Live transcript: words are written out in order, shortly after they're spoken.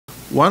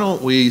Why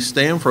don't we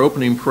stand for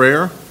opening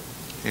prayer,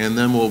 and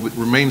then we'll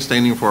remain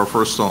standing for our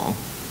first song.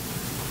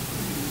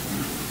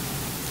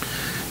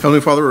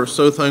 Heavenly Father, we're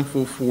so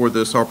thankful for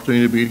this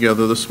opportunity to be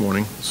together this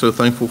morning. So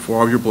thankful for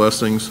all your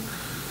blessings.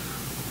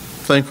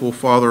 Thankful,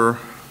 Father,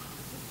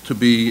 to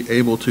be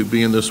able to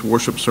be in this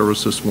worship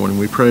service this morning.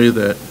 We pray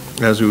that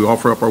as we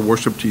offer up our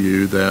worship to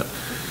you, that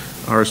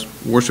our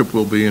worship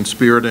will be in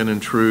spirit and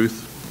in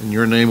truth, and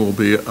your name will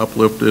be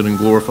uplifted and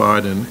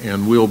glorified,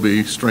 and we'll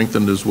be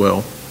strengthened as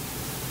well.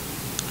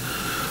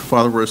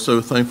 Father, we're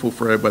so thankful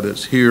for everybody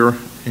that's here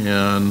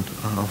and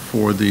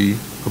for the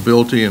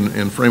ability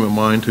and frame of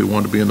mind to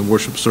want to be in the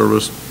worship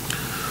service.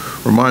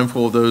 We're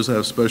mindful of those that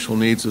have special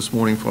needs this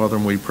morning, Father,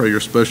 and we pray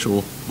your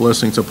special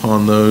blessings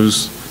upon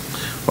those.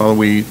 Father,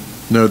 we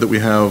know that we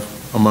have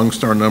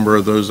amongst our number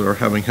of those that are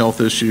having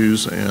health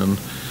issues, and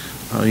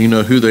you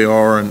know who they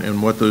are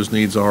and what those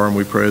needs are, and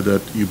we pray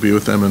that you be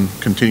with them and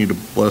continue to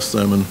bless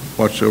them and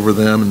watch over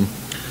them. And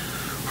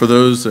for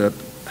those that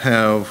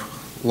have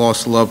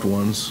lost loved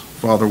ones,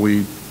 Father,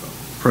 we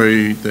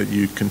pray that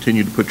you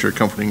continue to put your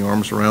comforting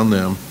arms around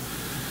them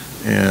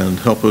and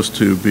help us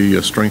to be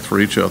a strength for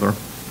each other.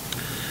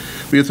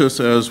 Be with us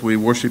as we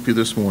worship you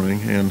this morning,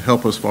 and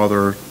help us,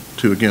 Father,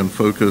 to again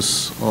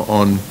focus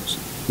on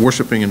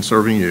worshiping and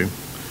serving you.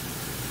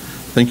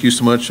 Thank you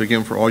so much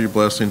again for all your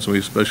blessings. We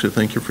especially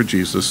thank you for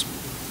Jesus.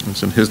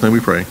 It's in his name we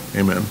pray.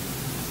 Amen.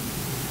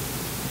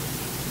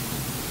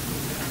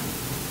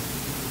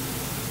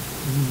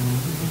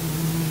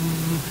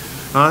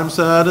 I'm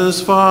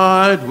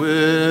satisfied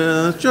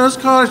with just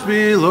cottage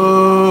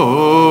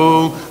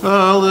below,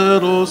 a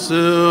little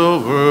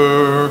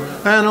silver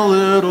and a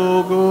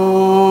little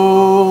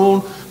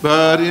gold.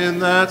 But in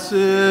that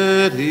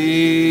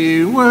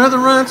city where the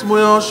ransom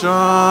will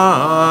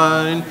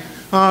shine,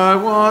 I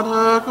want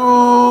a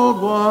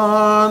gold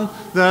one,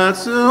 that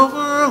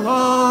silver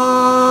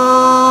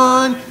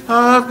line.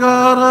 I've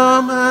got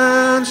a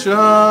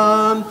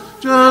mansion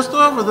just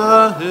over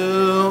the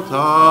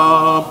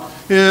hilltop,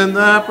 in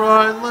that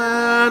bright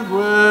land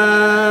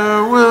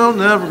where we'll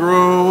never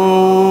grow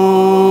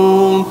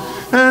old.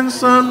 And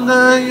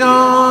someday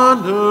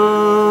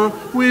yonder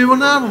we will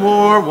never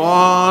more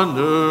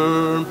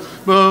wander,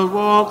 but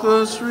walk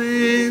the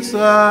streets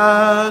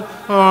that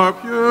are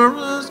pure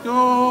as gold.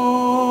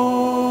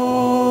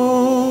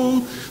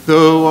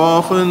 Though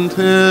often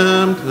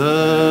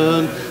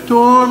tempted,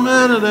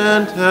 tormented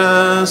and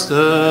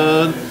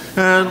tested,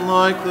 and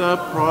like the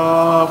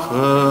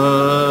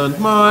prophet,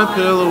 my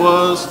pillow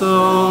was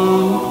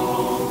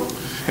stone.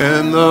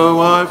 And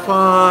though I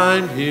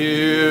find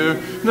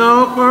here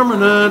no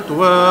permanent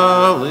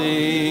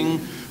dwelling,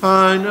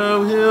 I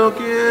know he'll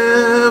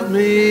give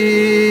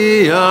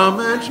me a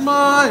mansion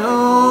my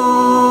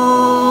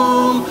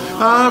own.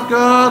 I've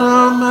got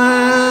a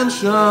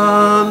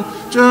mansion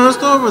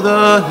just over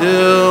the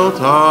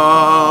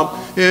hilltop,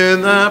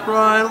 in that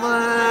bright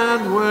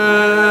land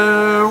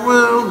where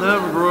we'll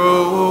never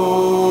grow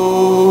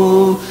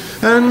old.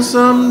 And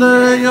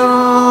someday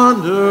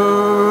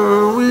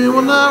yonder we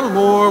will never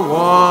more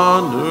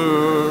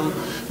wander,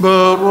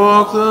 but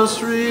walk the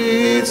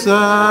streets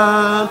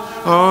that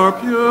are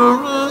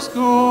pure as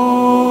gold.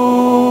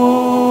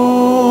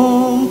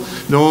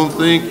 Don't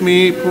think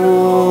me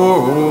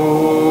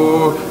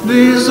poor,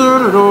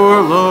 deserted or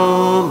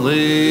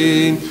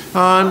lonely.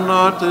 I'm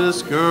not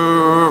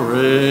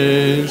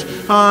discouraged,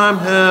 I'm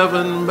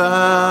heaven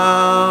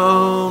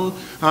bound.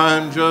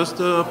 I'm just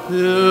a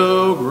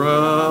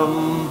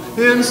pilgrim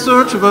in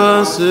search of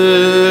a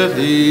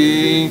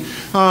city.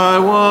 I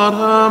want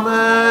a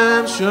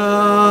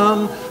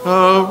mansion,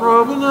 a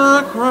robe and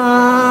a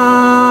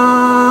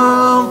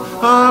crown.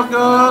 I've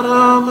got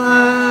a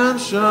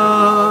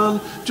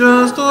mansion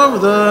just over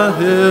the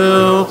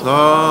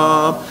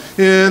hilltop,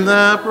 in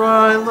that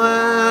bright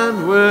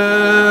land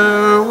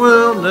where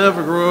we'll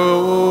never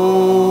grow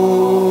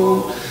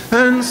old.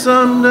 And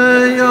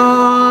someday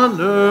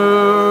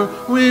yonder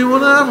we will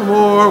never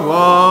more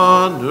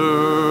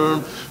wander,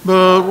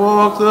 but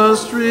walk the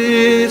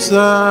streets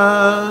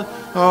that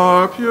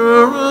are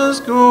pure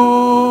as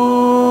gold.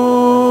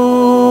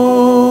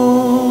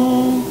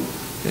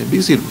 And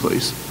be seated,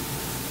 please.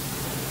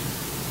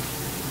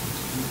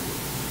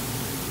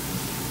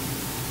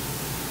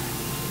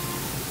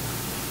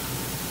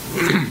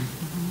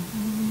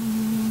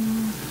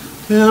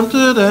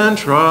 Tempted and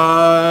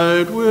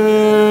tried,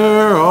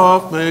 we're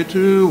oft made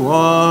to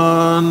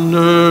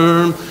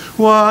wonder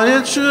why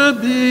it should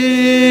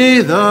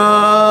be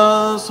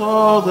thus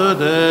all the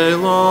day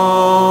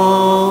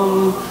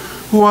long,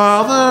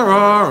 while there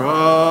are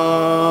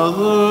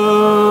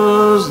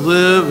others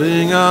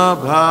living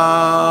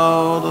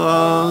about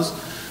us,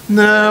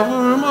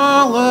 never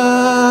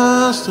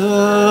molested,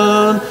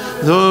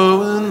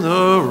 though in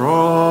the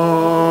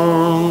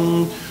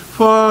wrong.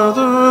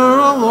 Farther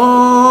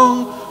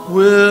along,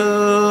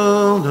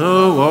 we'll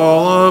know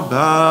all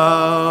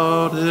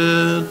about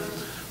it.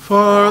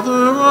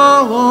 Farther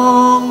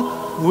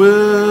along,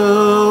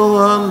 we'll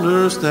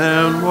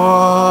understand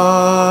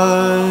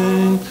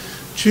why.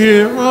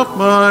 Cheer up,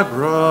 my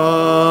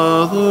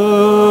brother,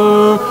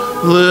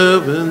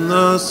 live in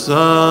the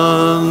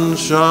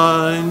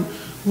sunshine,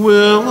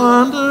 will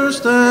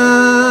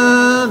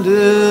understand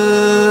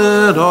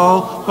it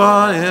all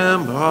by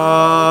and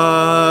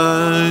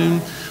by.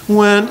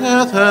 When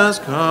death has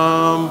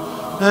come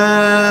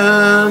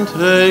and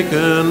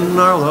taken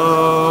our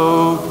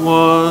loved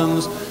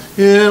ones,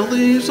 it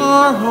leaves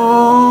our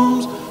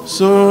homes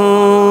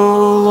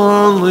so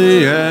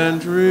lonely and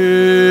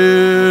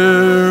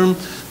drear.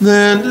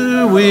 Then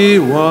do we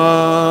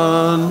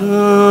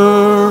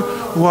wonder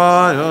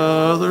why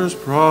others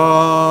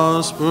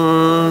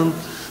prosper,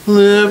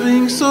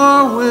 living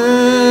so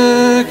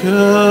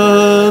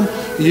wicked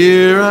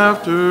year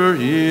after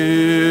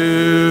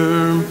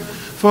year.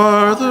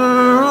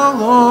 Farther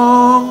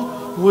along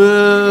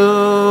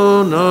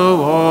we'll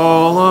know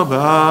all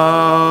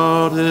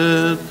about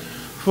it.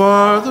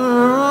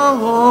 Farther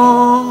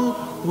along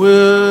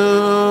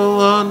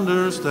we'll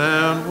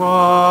understand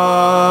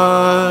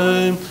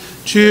why.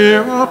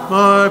 Cheer up,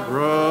 my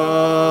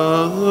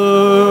brother,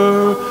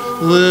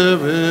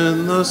 live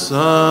in the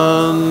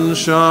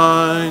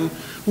sunshine.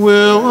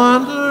 We'll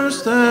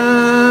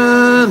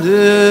understand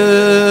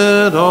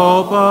it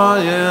all by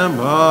and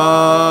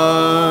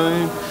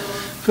by.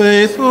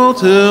 Faithful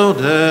till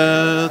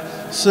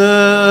death,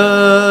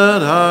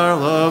 said our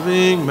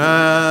loving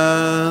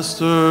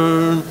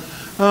Master,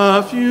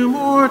 a few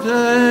more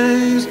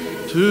days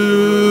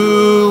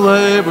to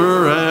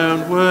labor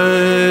and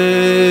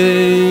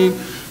wait.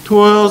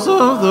 Toils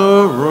of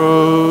the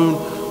road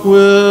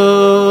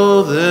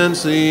will then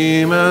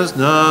seem as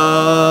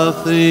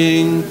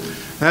nothing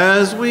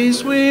as we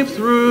sweep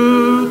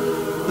through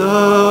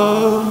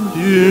the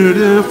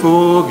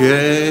beautiful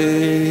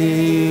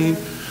gate.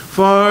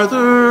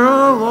 Farther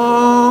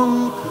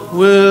along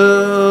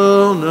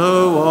we'll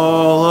know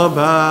all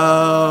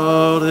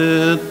about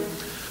it.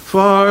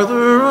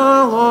 Farther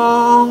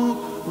along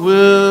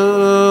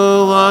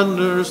we'll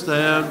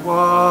understand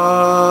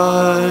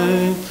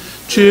why.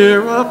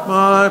 Cheer up,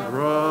 my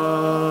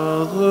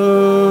brother,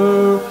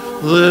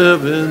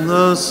 live in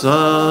the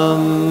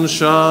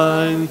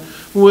sunshine.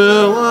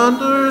 We'll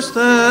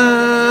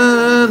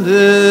understand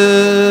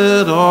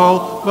it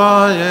all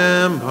by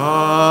and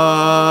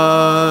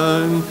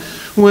by.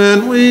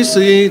 When we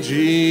see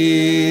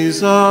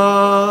Jesus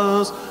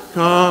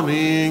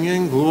coming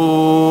in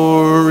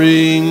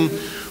glory,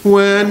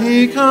 when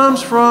he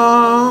comes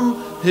from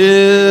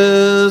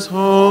his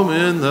home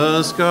in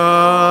the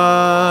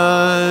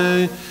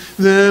sky,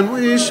 then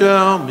we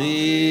shall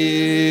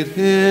meet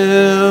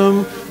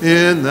him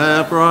in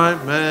that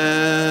bright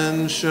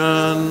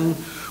mansion.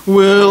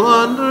 We'll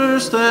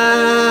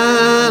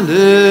understand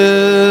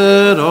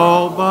it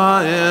all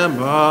by and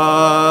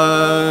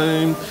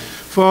by.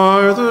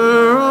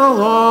 Farther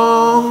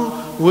along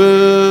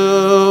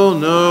we'll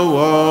know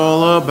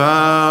all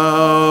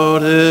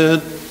about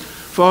it.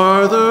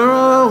 Farther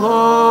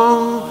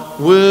along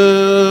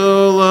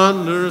we'll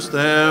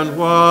understand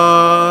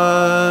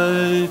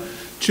why.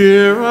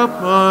 Cheer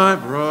up, my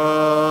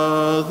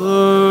brother,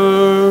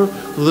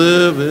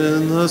 live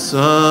in the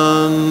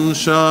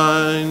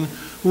sunshine.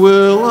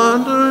 We'll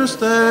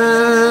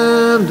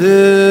understand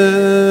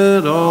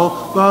it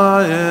all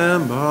by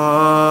and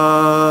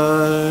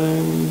by.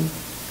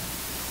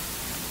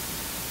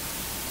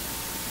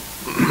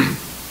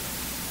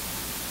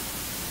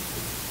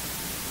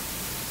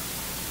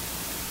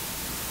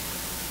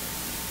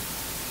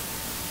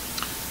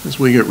 As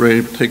we get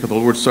ready to take the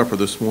Lord's Supper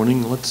this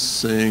morning, let's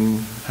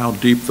sing How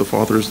Deep the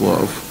Father's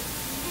Love.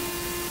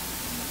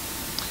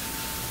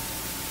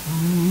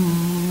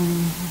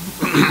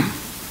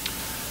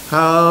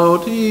 How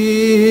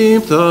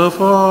deep the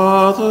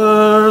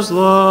Father's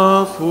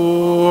love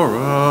for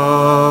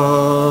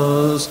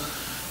us,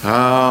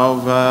 how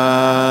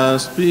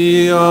vast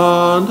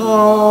beyond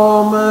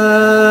all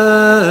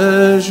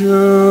measure,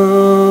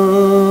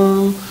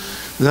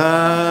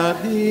 that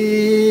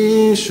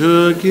he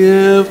should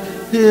give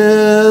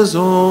his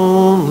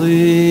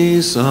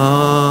only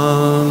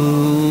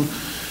Son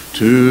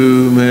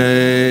to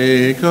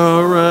make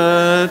a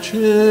wretch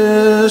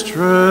his treasure.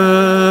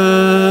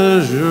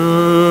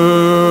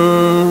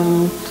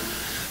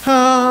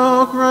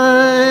 How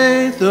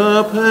great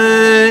the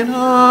pain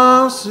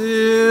of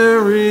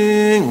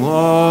searing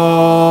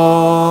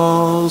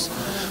loss!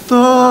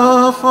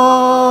 The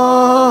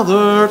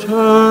Father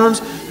turns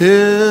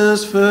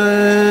his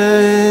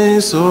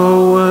face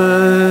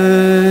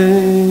away,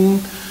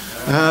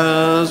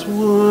 as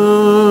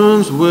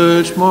wounds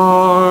which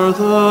mar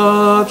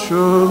the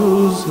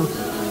chosen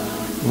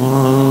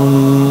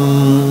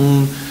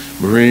one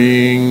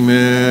bring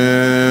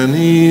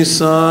many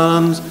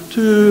sons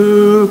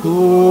to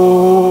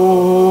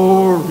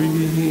glory.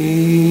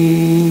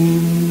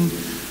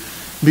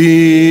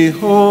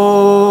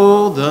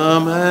 Behold the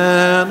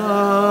man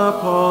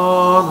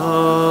upon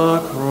a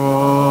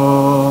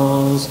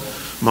cross,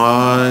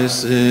 my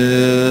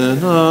sin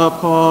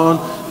upon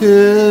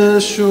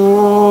his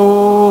shoulders.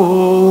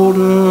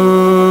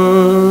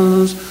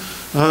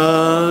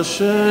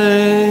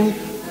 Ashamed,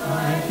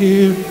 I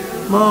hear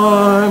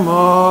my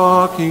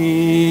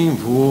mocking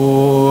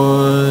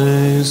voice.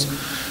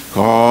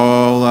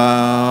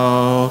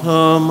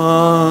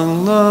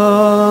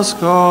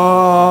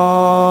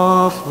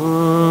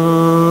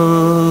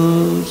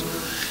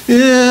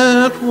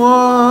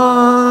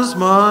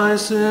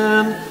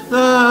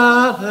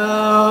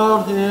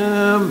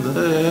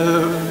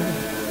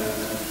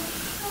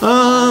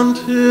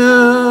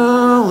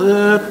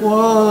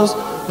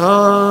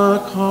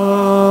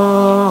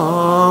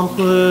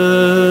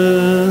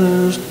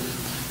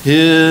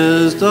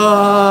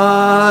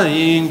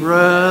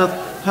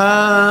 death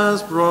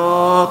has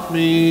brought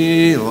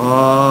me life.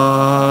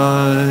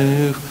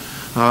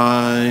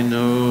 I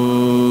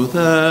know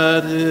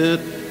that it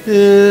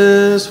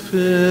is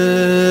finished.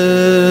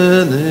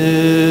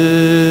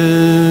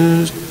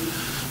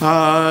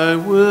 I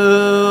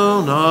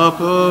will not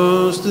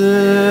boast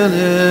in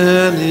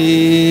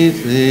anything.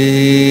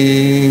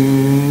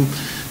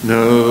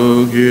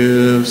 No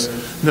gifts,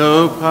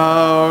 no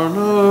power,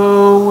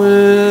 no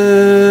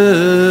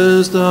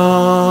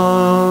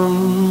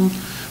wisdom,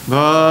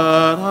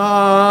 but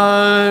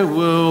I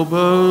will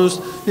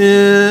boast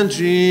in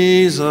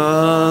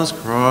Jesus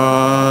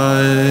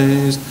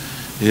Christ,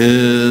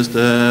 his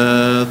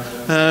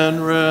death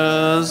and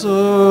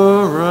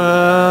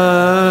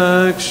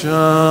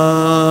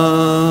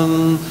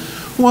resurrection.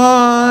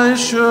 Why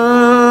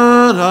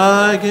should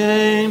I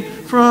gain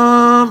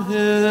from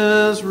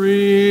his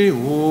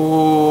reward?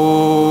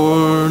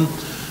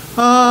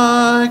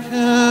 I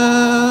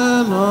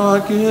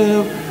cannot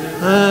give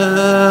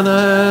an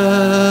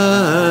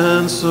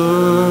answer,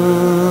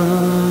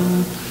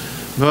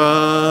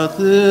 but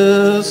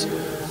this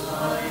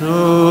I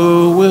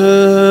know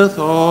with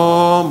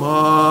all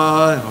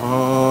my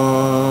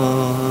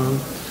heart.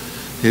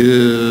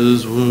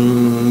 His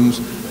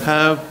wounds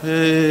have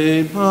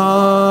paid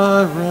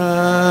my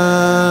ransom.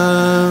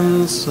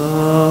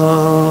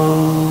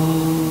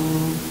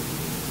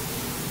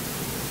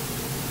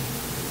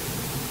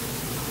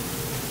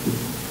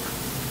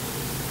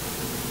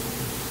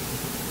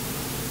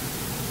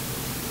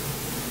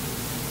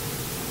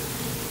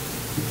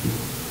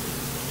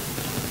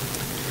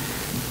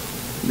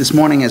 This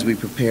morning, as we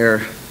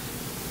prepare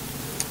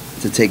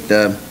to take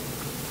the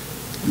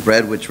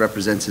bread which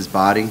represents his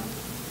body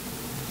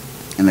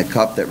and the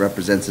cup that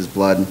represents his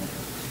blood,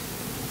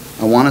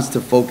 I want us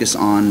to focus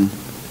on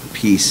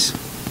peace.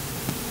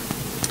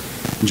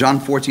 In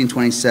John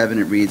 14:27,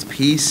 it reads,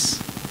 "Peace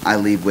I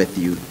leave with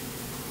you.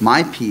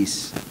 My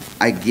peace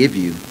I give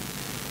you.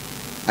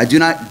 I do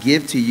not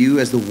give to you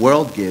as the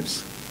world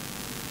gives,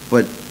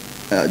 but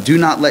do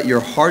not let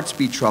your hearts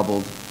be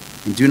troubled,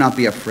 and do not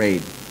be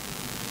afraid."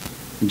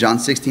 In John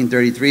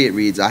 16:33, it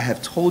reads, "I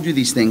have told you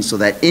these things so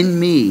that in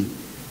me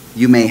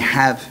you may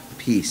have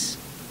peace.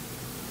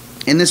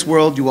 In this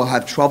world you will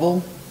have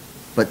trouble,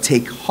 but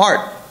take heart.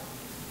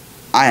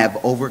 I have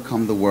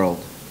overcome the world."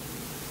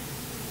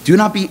 Do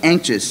not be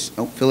anxious.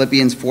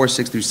 Philippians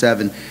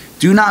 4:6-7.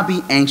 Do not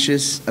be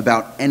anxious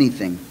about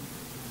anything,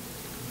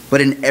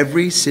 but in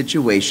every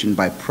situation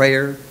by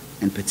prayer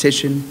and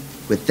petition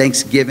with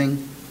thanksgiving,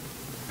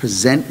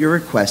 present your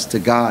requests to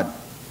God.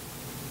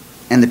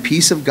 And the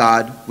peace of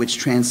God, which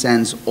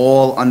transcends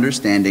all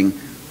understanding,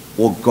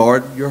 will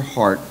guard your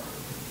heart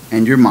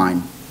and your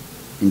mind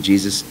in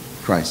Jesus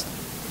Christ.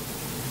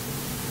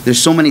 There's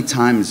so many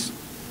times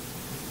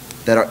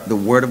that the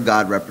Word of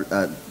God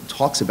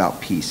talks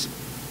about peace.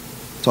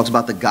 It talks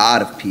about the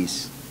God of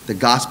peace, the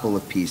gospel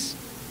of peace,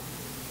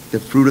 the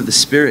fruit of the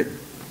Spirit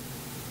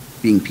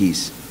being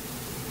peace.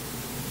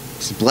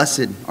 It says,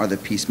 "Blessed are the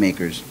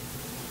peacemakers."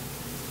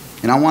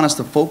 And I want us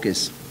to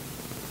focus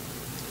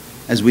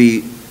as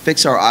we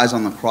fix our eyes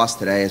on the cross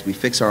today, as we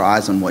fix our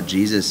eyes on what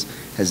Jesus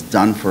has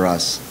done for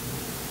us,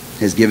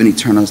 has given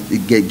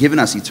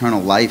us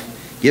eternal life,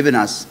 given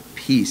us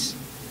peace.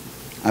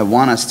 I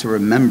want us to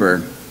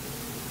remember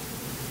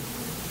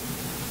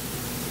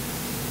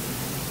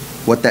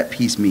what that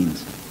peace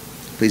means.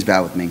 Please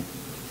bow with me.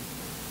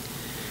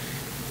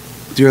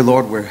 Dear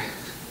Lord, we're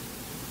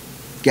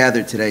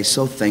gathered today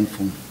so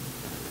thankful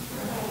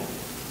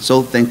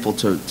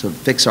to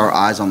fix our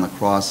eyes on the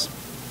cross.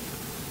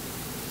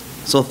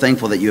 So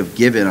thankful that you have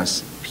given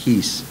us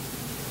peace,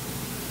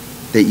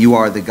 that you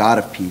are the God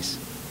of peace,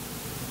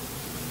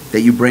 that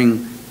you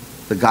bring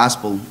the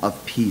gospel of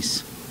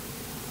peace,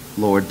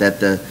 Lord, that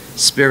the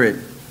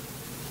Spirit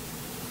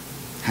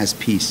has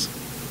peace,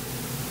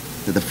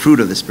 that the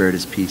fruit of the Spirit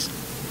is peace.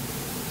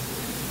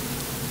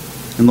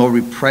 And Lord,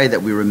 we pray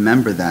that we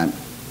remember that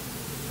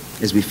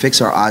as we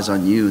fix our eyes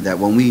on you, that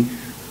when we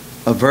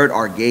avert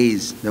our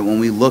gaze, that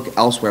when we look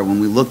elsewhere, when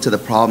we look to the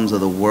problems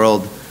of the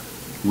world,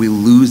 we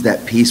lose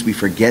that peace. We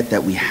forget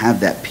that we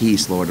have that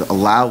peace, Lord.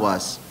 Allow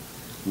us,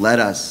 let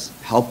us,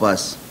 help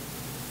us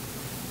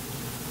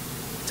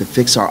to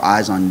fix our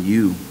eyes on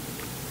you,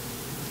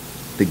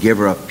 the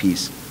giver of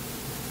peace.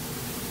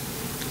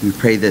 We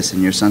pray this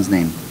in your Son's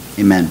name.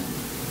 Amen.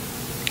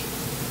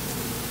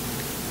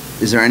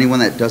 Is there anyone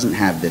that doesn't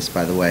have this,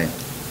 by the way?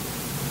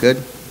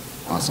 Good?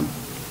 Awesome.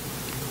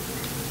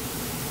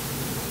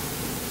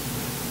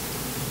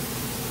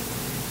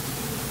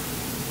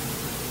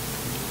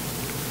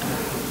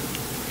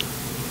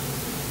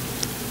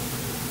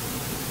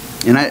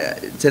 And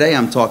today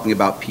I'm talking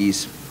about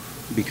peace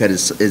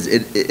because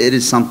it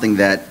is something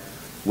that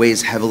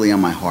weighs heavily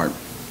on my heart.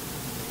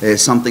 It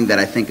is something that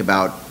I think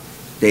about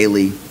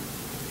daily,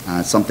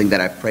 something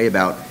that I pray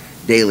about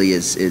daily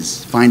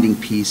is finding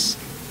peace,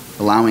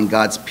 allowing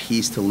God's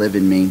peace to live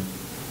in me.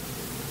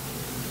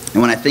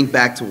 And when I think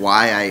back to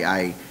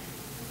why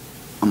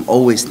I'm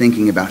always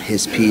thinking about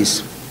his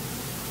peace,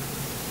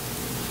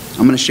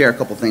 I'm going to share a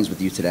couple things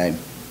with you today.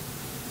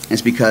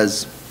 It's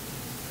because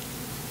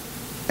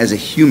as a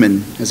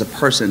human, as a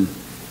person,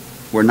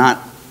 we're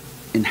not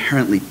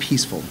inherently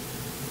peaceful,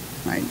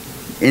 right?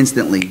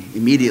 Instantly,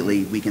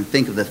 immediately, we can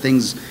think of the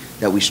things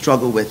that we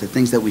struggle with, the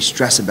things that we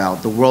stress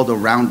about, the world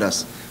around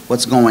us,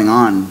 what's going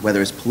on,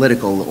 whether it's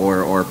political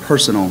or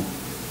personal.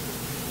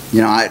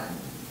 You know,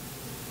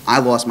 I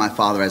lost my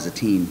father as a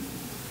teen.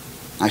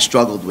 I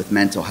struggled with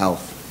mental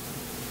health.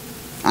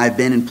 I've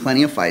been in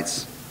plenty of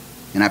fights,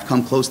 and I've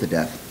come close to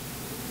death.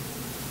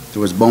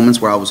 There was moments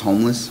where I was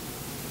homeless.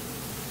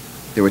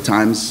 There were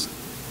times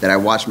that I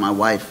watched my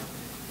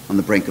wife on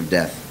the brink of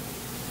death.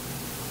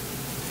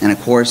 And of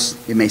course,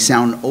 it may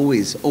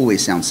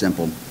always sound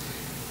simple,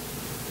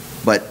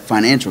 but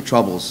financial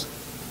troubles,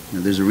 you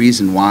know, there's a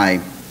reason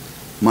why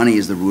money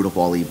is the root of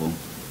all evil.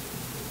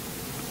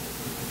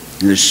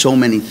 And there's so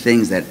many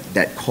things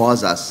that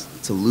cause us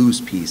to lose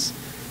peace,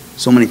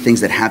 so many things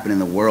that happen in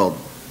the world.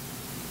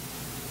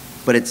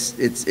 But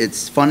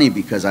it's funny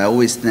because I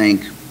always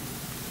think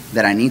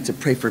that I need to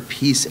pray for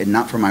peace and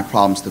not for my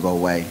problems to go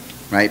away,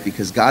 right?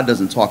 Because God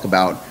doesn't talk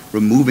about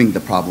removing the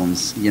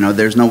problems. You know,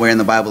 there's nowhere in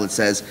the Bible that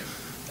says,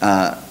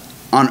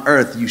 on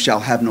earth you shall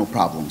have no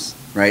problems,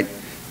 right?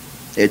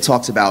 It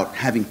talks about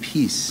having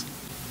peace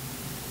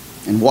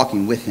and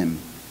walking with him.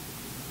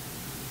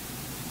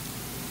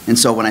 And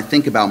so when I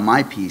think about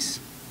my peace,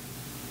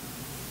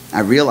 I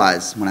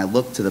realize when I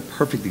look to the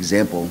perfect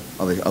example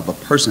of a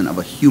person, of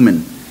a human,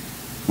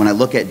 when I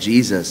look at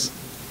Jesus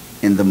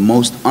in the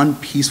most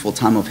unpeaceful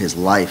time of his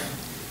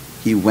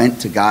life, he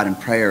went to God in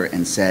prayer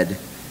and said,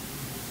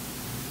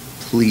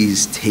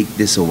 please take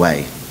this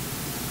away.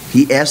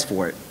 He asked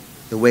for it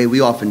the way we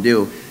often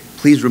do.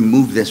 Please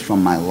remove this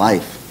from my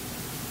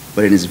life.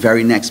 But in his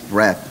very next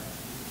breath,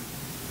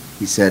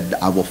 he said,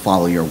 I will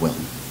follow your will.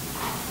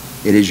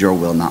 It is your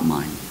will, not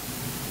mine.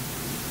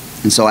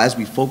 And so as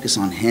we focus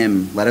on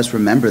him, let us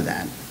remember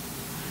that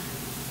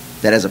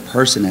as a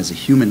person, as a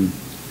human,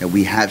 that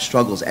we have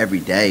struggles every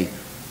day,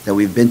 that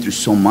we've been through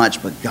so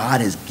much, but God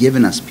has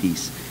given us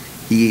peace.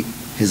 He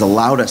has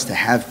allowed us to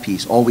have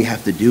peace. All we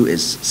have to do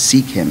is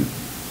seek him,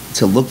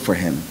 to look for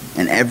him.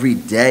 And every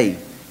day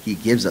he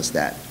gives us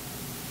that.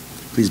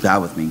 Please bow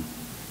with me.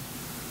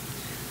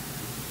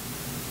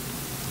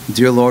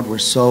 Dear Lord, we're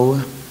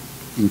so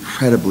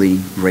incredibly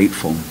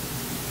grateful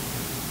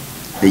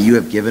that you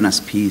have given us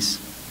peace.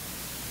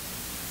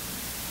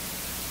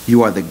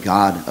 You are the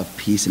God of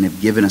peace and have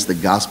given us the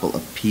gospel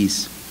of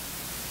peace.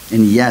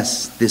 And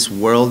yes, this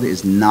world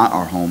is not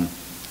our home.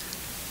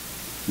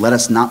 Let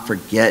us not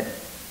forget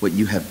what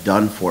you have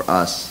done for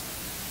us,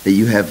 that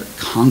you have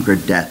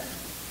conquered death.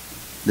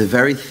 The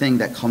very thing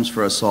that comes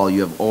for us all,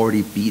 you have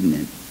already beaten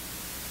it.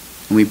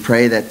 And we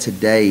pray that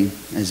today,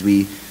 as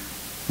we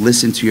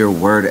listen to your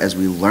word, as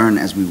we learn,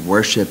 as we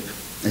worship,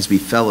 as we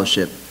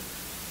fellowship,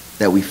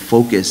 that we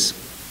focus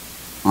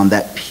on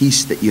that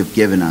peace that you have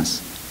given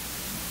us.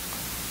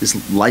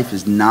 This life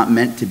is not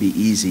meant to be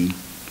easy.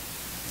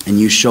 And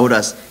you showed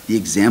us the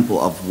example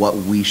of what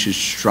we should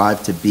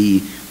strive to be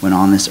when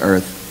on this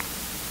earth.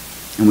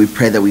 And we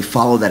pray that we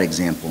follow that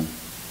example.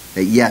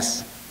 That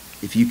yes,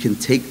 if you can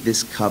take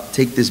this cup,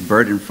 take this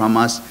burden from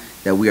us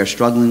that we are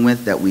struggling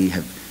with, that we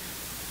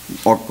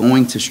are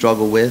going to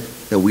struggle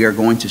with, that we are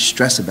going to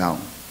stress about.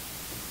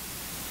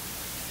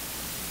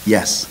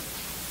 Yes,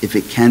 if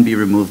it can be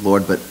removed,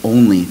 Lord, but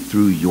only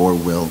through your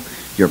will,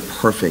 your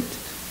perfect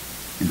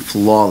and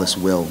flawless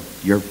will,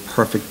 your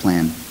perfect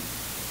plan.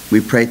 We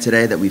pray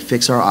today that we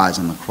fix our eyes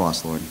on the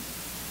cross, Lord.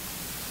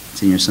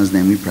 It's in your Son's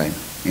name we pray.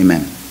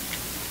 Amen.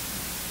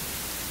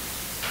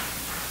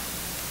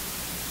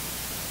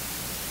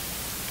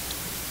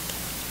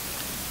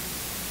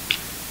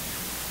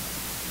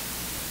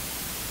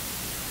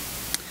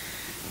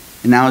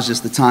 And now is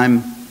just the time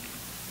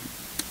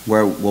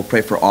where we'll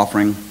pray for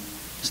offering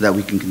so that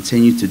we can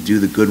continue to do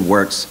the good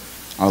works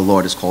our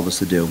Lord has called us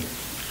to do.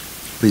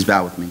 Please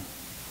bow with me.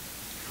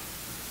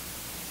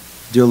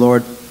 Dear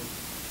Lord,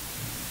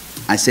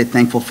 I say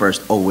thankful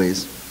first,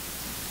 always,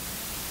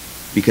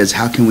 because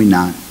how can we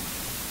not?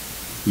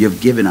 You have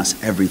given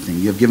us everything.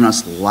 You have given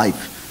us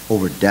life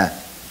over death.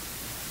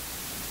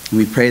 And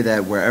we pray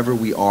that wherever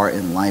we are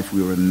in life,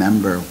 we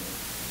remember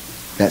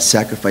that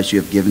sacrifice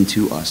you have given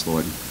to us,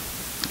 Lord.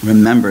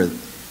 Remember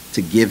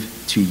to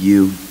give to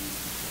you,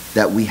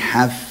 that we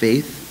have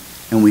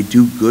faith and we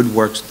do good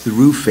works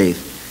through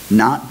faith,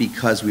 not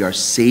because we are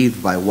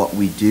saved by what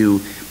we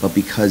do, but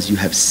because you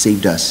have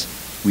saved us.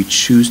 We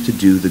choose to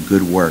do the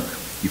good work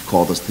you've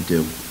called us to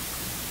do.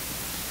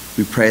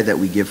 We pray that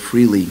we give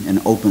freely and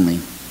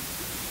openly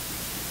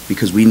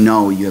because we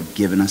know you have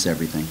given us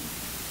everything.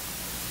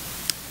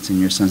 It's in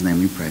your Son's name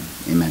we pray.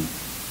 Amen.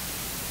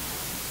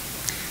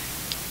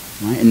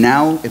 All right, and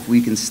now if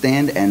we can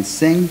stand and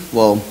sing,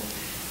 we'll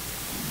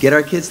get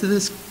our kids to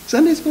this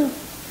Sunday school.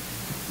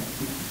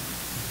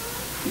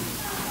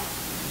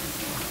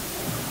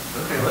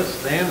 Okay, let's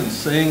stand and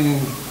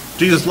sing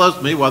Jesus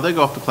Loves Me. While they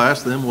go off to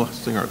class, then we'll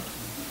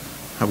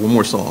have one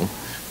more song.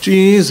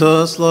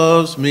 Jesus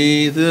loves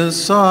me,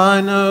 this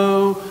I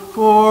know,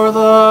 for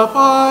the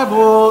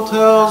Bible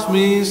tells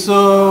me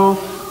so.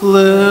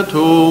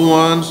 Little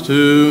ones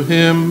to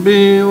him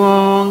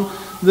belong.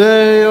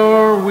 They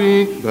are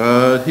weak,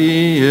 but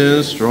he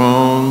is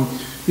strong.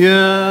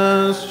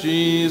 Yes,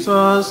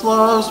 Jesus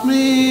loves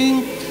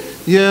me.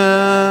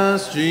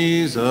 Yes,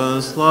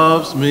 Jesus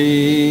loves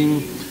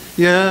me.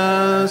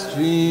 Yes,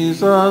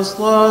 Jesus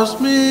loves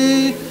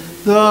me.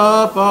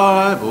 The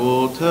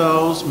Bible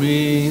tells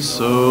me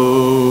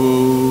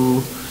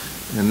so.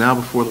 And now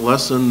before the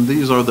lesson,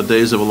 these are the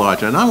days of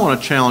Elijah. And I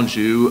want to challenge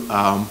you,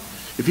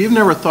 if you've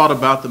never thought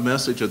about the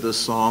message of this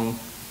song,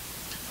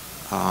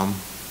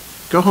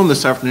 go home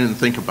this afternoon and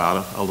think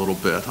about it a little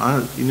bit.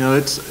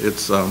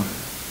 It's a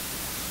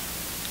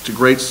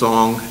great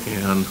song,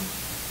 and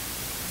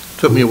it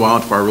took me a while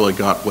before I really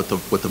got what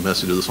the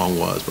message of the song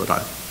was, but I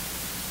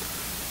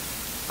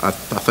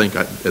think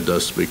it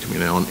does speak to me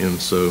now. And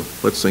so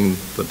let's sing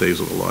the days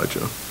of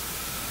Elijah.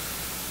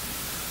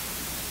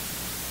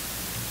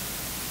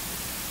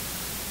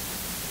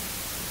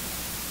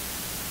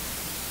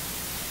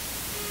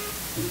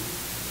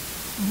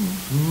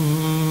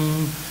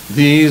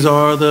 These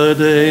are the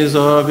days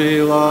of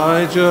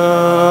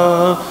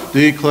Elijah,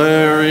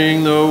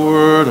 declaring the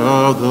word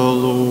of the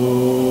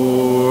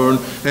Lord.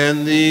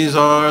 And these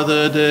are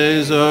the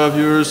days of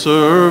your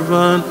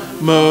servant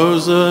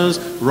Moses,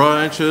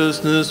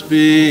 righteousness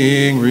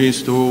being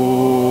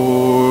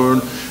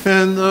restored.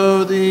 And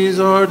though these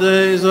are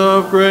days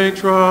of great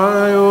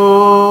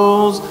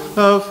trials,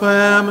 of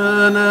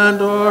famine and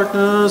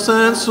darkness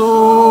and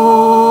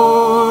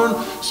sword,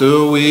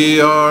 so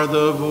we are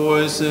the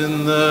voice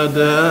in the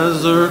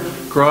desert,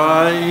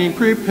 crying,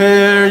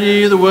 prepare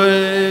ye the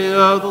way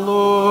of the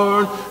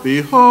Lord.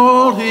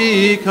 Behold,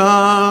 he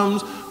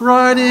comes,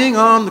 riding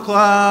on the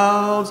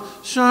clouds,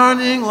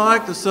 shining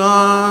like the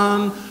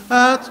sun.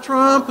 At the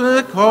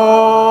trumpet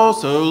call,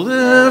 so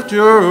lift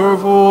your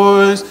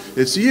voice.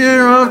 It's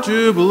year of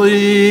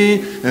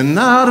Jubilee, and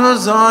out of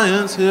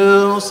Zion's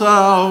hill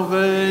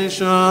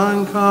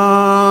salvation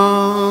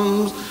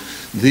comes.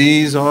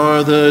 These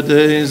are the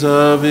days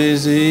of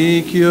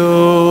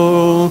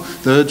Ezekiel,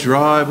 the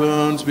dry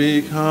bones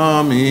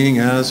becoming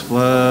as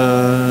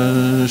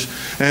flesh.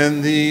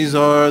 And these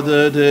are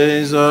the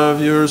days of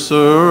your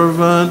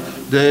servant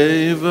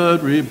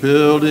David,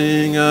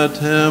 rebuilding a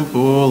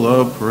temple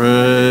of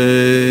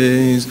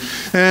praise.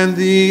 And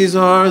these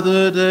are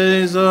the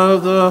days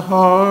of the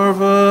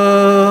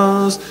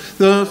harvest.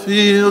 The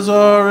fields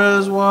are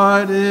as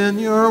white in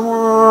your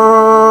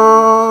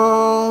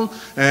world,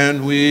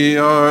 and we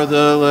are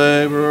the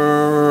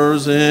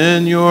laborers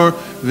in your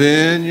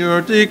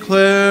vineyard,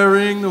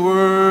 declaring the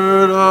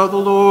word of the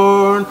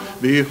Lord.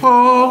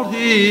 Behold,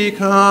 he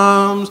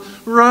comes,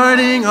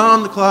 riding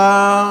on the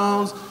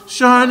clouds,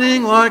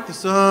 shining like the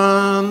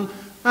sun.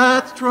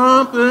 At the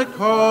trumpet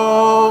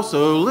call,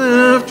 so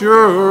lift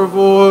your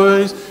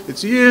voice.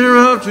 It's year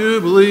of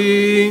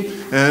Jubilee,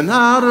 and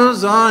out of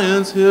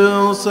Zion's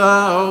hill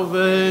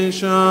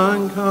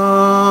salvation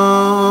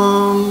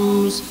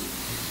comes.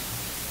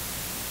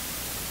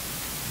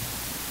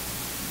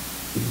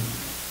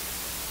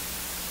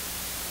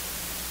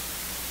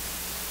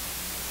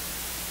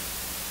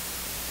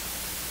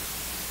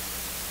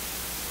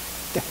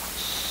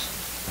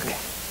 Okay.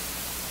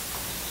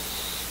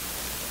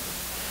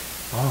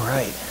 All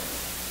right.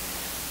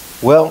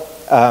 Well,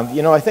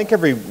 I think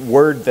every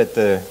word that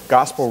the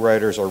gospel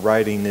writers are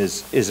writing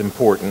is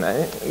important.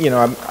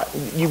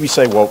 You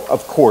say, well,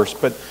 of course,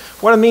 but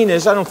what I mean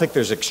is I don't think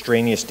there's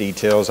extraneous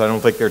details. I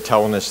don't think they're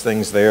telling us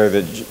things there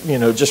that,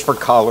 just for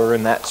color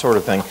and that sort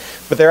of thing.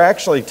 But they're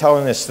actually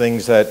telling us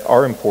things that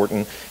are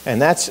important,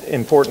 and that's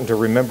important to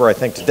remember, I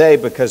think, today,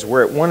 because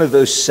we're at one of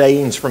those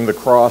sayings from the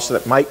cross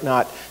that might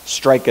not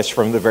strike us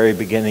from the very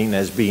beginning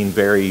as being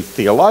very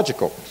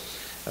theological.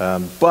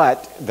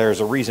 But there's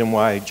a reason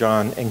why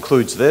John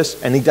includes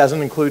this, and he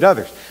doesn't include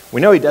others.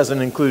 We know he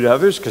doesn't include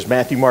others because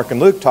Matthew, Mark,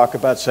 and Luke talk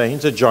about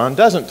sayings that John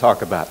doesn't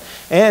talk about.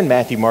 And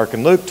Matthew, Mark,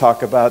 and Luke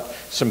talk about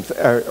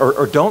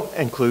or don't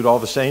include all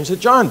the sayings that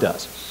John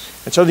does.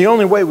 And so the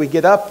only way we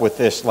get up with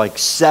this, like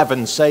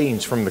 7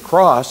 sayings from the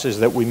cross, is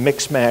that we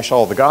mix-mash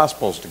all the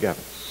Gospels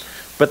together.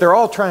 But they're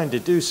all trying to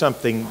do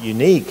something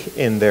unique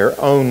in their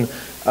own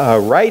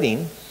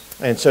writing.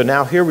 And so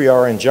now here we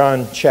are in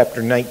John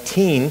chapter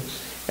 19,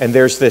 and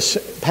there's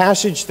this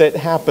passage that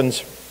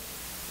happens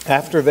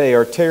after they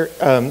are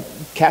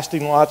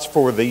casting lots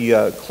for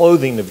the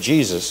clothing of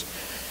Jesus.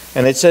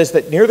 And it says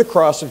that near the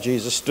cross of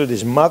Jesus stood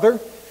his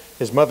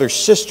mother's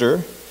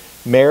sister,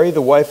 Mary,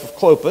 the wife of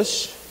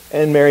Clopas,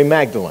 and Mary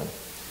Magdalene.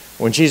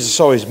 When Jesus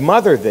saw his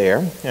mother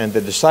there, and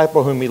the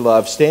disciple whom he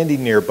loved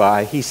standing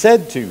nearby, he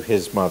said to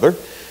his mother,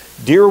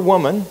 "Dear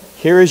woman,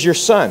 here is your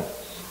son,"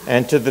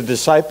 and to the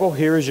disciple,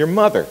 "Here is your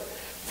mother."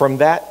 From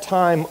that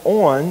time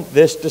on,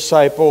 this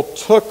disciple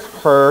took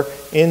her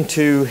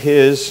into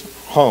his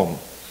home.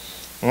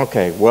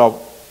 Okay,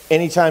 well,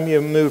 anytime you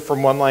move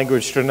from one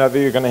language to another,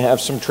 you're going to have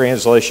some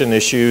translation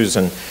issues,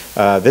 and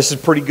this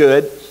is pretty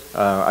good.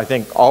 I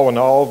think all in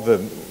all,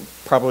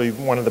 probably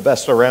one of the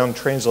best around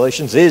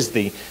translations is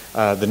the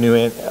New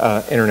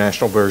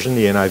International Version,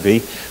 the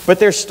NIV. But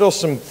there's still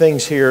some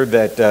things here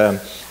that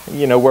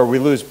where we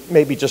lose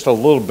maybe just a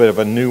little bit of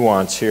a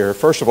nuance here.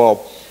 First of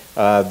all,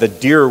 the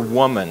dear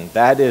woman,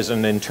 that is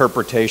an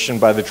interpretation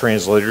by the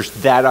translators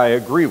that I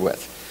agree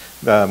with.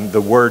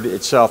 The word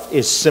itself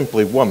is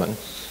simply woman.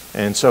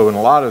 And so in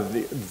a lot of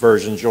the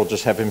versions, you'll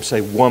just have him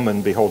say,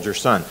 woman, behold your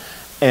son.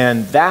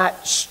 And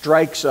that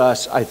strikes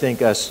us, I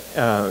think, as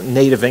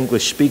native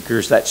English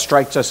speakers, that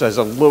strikes us as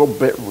a little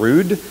bit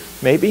rude,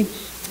 maybe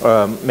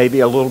a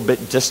little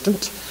bit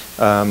distant.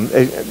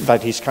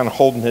 That he's kind of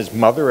holding his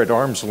mother at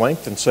arm's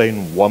length and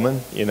saying, woman,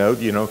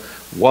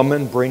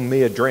 woman, bring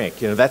me a drink.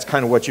 That's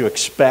kind of what you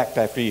expect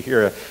after you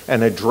hear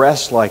an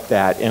address like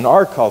that in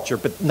our culture,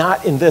 but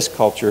not in this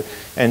culture.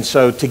 And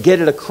so to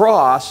get it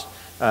across,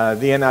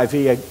 the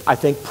NIV, I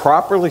think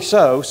properly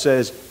so,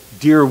 says,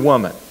 dear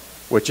woman,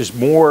 which is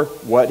more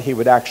what he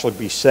would actually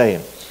be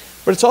saying.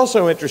 But it's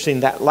also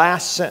interesting, that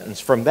last sentence,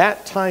 from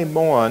that time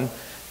on,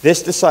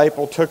 this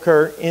disciple took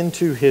her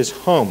into his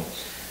home.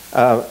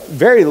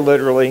 Very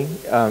literally,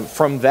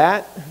 from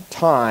that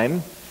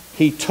time,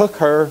 he took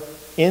her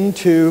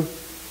into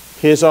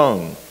his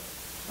own.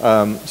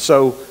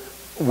 So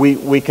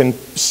we can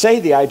say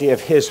the idea of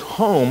his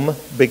home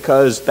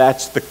because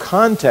that's the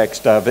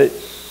context of it,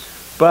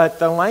 but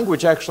the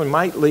language actually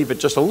might leave it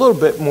just a little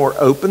bit more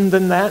open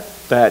than that,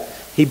 that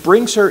he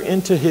brings her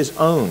into his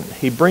own.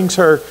 He brings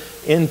her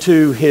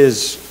into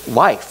his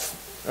life.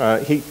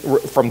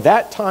 From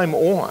that time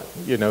on,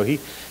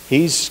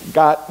 he's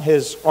got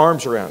his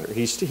arms around her.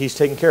 He's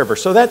taking care of her.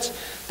 So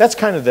that's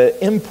kind of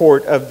the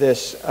import of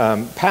this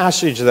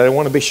passage that I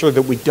want to be sure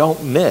that we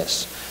don't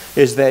miss,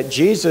 is that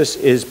Jesus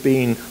is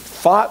being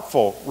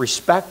thoughtful,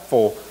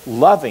 respectful,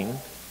 loving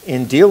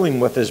in dealing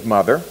with his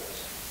mother,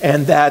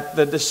 and that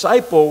the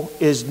disciple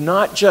is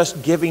not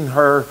just giving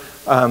her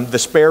the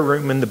spare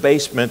room in the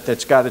basement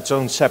that's got its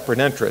own separate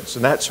entrance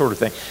and that sort of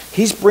thing.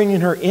 He's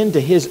bringing her into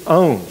his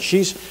own.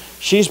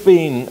 She's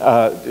being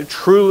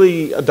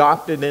truly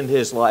adopted into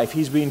his life.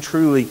 He's being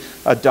truly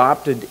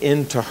adopted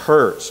into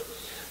hers.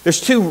 There's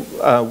two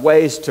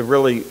ways to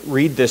really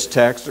read this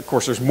text. Of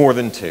course, there's more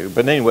than two.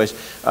 But anyways,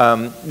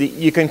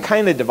 you can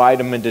kind of divide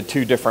them into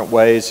two different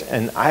ways.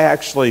 And I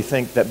actually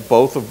think that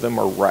both of them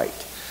are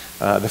right.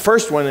 The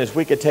first one is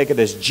we could take it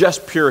as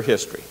just pure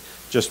history.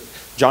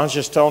 John's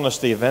just telling us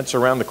the events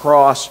around the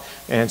cross,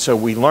 and so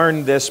we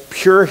learn this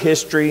pure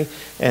history,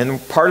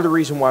 and part of the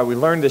reason why we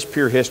learn this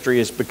pure history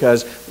is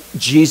because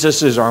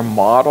Jesus is our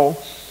model,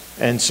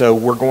 and so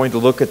we're going to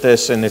look at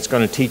this, and it's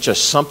going to teach us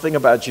something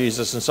about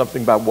Jesus and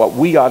something about what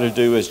we ought to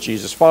do as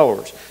Jesus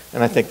followers,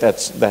 and I think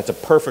that's a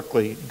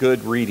perfectly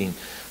good reading.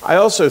 I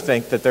also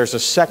think that there's a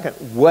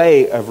second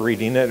way of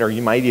reading it, or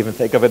you might even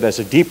think of it as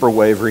a deeper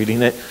way of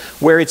reading it,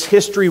 where it's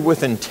history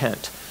with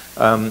intent.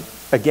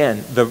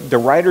 Again, the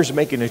writer's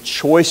making a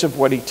choice of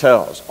what he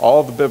tells.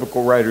 All the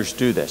biblical writers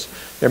do this.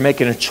 They're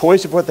making a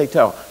choice of what they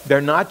tell. They're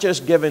not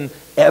just given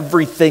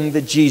everything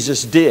that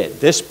Jesus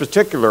did. This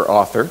particular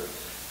author,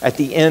 at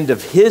the end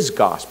of his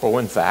gospel,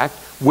 in fact,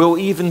 will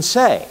even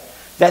say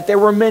that there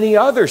were many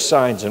other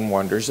signs and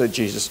wonders that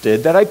Jesus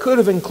did that I could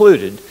have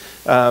included.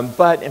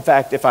 But in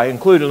fact, if I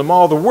included them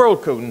all, the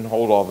world couldn't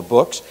hold all the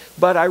books.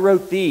 But I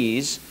wrote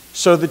these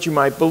so that you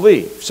might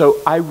believe. So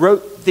I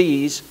wrote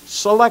these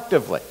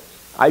selectively.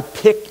 I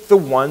picked the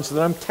ones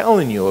that I'm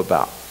telling you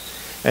about.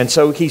 And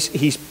so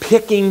he's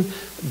picking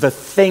the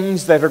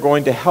things that are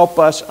going to help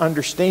us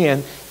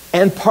understand.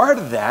 And part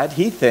of that,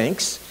 he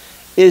thinks,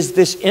 is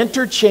this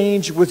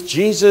interchange with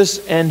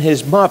Jesus and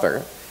his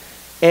mother,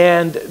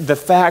 and the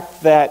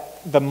fact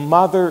that the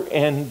mother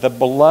and the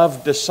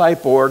beloved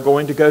disciple are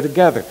going to go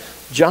together.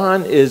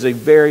 John is a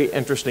very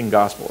interesting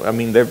gospel. I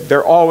mean,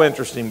 they're all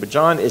interesting, but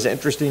John is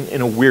interesting in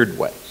a weird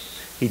way.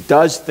 He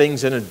does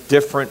things in a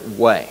different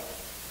way.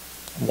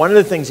 One of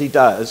the things he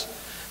does,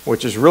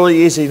 which is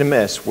really easy to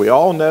miss, we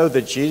all know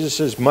that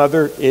Jesus'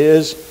 mother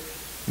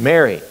is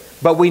Mary.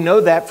 But we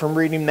know that from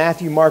reading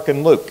Matthew, Mark,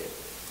 and Luke.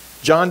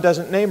 John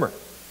doesn't name her.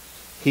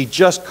 He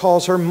just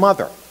calls her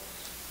mother,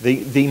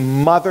 the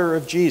mother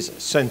of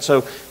Jesus. And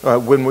so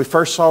when we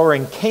first saw her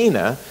in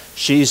Cana,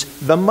 she's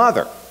the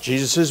mother.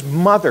 Jesus'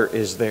 mother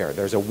is there.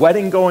 There's a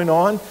wedding going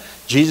on.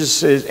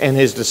 Jesus and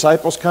his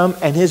disciples come,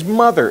 and his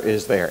mother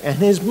is there. And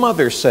his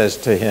mother says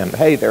to him,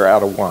 hey, they're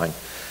out of wine.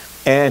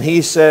 And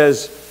he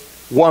says,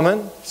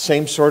 woman,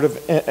 same sort of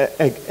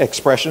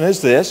expression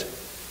as this,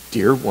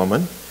 dear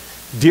woman,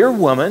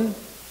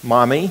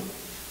 mommy,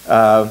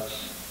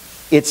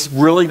 it's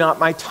really not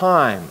my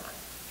time.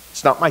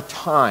 It's not my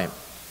time.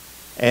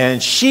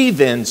 And she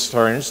then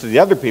turns to the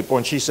other people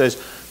and she says,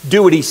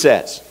 do what he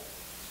says.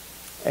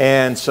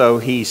 And so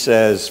he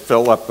says,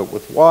 fill up it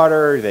with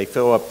water. They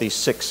fill up these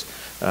 6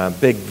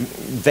 big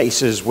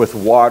vases with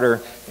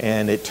water,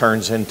 and it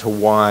turns into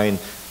wine.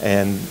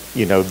 And,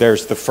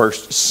 there's the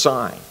first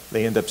sign.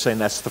 They end up saying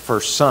that's the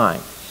first sign.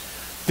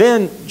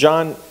 Then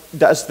John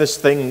does this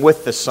thing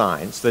with the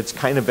signs that's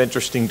kind of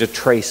interesting to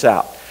trace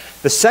out.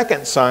 The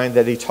second sign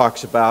that he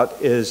talks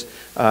about is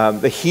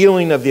the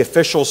healing of the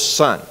official's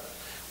son,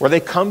 where they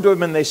come to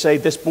him and they say,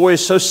 this boy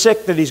is so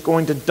sick that he's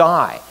going to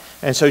die.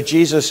 And so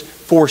Jesus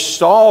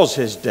forestalls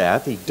his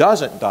death. He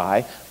doesn't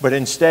die, but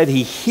instead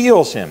he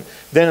heals him.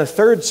 Then a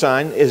third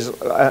sign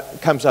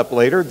comes up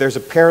later. There's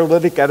a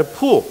paralytic at a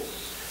pool.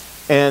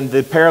 And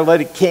the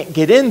paralytic can't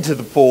get into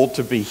the pool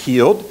to be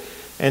healed.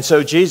 And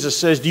so Jesus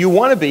says, do you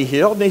want to be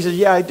healed? And he says,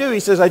 yeah, I do. He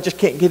says, I just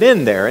can't get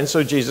in there. And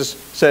so Jesus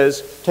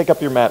says, take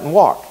up your mat and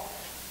walk.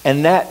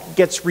 And that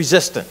gets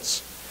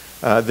resistance.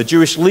 The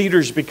Jewish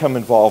leaders become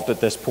involved at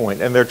this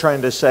point, and they're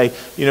trying to say,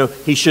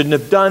 he shouldn't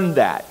have done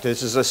that.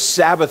 This is a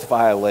Sabbath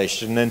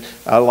violation, and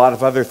a lot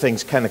of other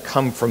things kind of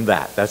come from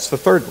that. That's the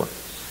third one.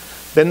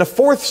 Then the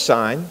fourth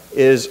sign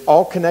is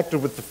all connected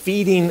with the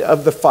feeding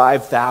of the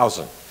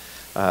 5,000.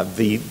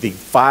 The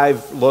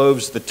 5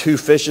 loaves, the 2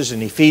 fishes,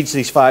 and he feeds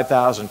these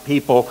 5,000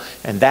 people.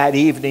 And that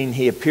evening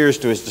he appears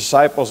to his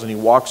disciples and he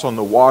walks on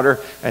the water.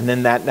 And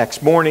then that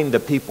next morning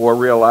the people are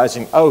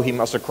realizing, oh, he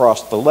must have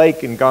crossed the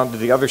lake and gone to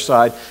the other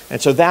side.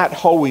 And so that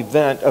whole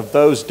event of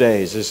those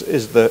days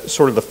is the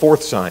sort of the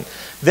fourth sign.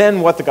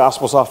 Then what the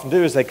Gospels often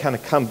do is they kind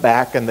of come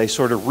back and they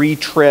sort of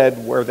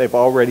retread where they've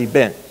already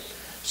been.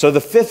 So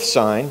the fifth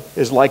sign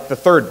is like the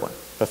third one.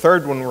 The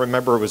third one,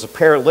 remember, was a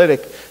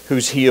paralytic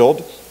who's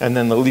healed, and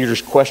then the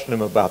leaders question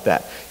him about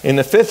that. In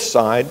the fifth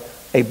sign,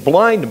 a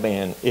blind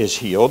man is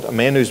healed, a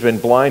man who's been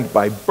blind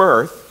by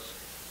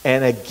birth,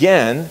 and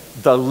again,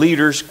 the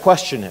leaders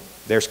question him.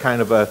 There's kind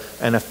of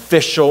an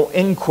official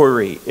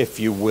inquiry,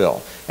 if you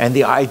will, and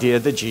the idea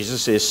that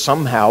Jesus is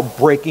somehow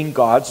breaking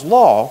God's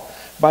law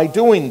by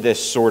doing this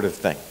sort of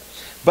thing.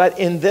 But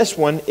in this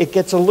one, it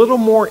gets a little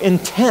more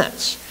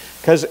intense,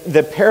 because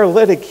the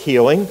paralytic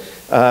healing,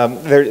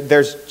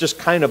 there's just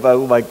kind of a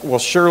like, well,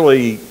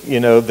 surely,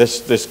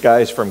 this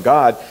guy's from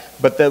God.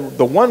 But the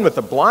one with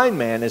the blind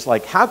man is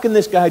like, how can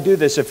this guy do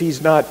this if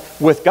he's not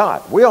with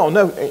God? We all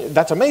know,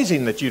 that's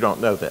amazing that you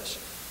don't know this.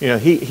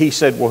 He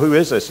said, well, who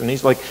is this? And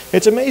he's like,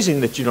 it's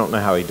amazing that you don't know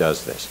how he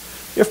does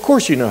this. Of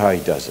course you know how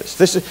he does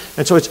this.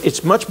 And so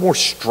it's much more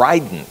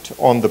strident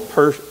on the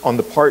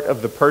part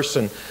of the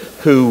person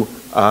who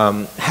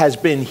has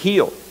been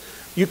healed.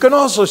 You can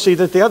also see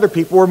that the other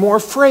people were more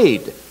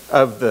afraid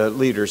of the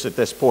leaders at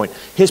this point.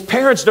 His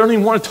parents don't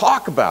even want to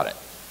talk about it.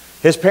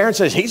 His parents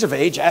says, he's of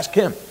age, ask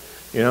him.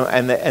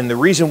 And the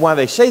reason why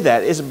they say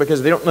that isn't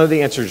because they don't know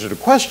the answers to the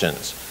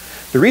questions.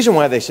 The reason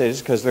why they say it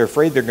is because they're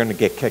afraid they're going to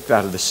get kicked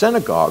out of the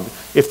synagogue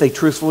if they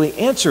truthfully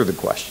answer the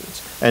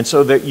questions. And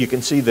so that you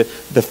can see that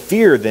the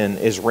fear then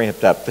is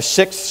ramped up. The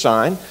sixth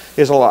sign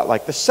is a lot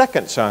like the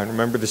second sign.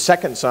 Remember, the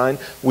second sign,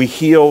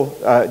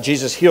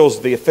 Jesus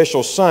heals the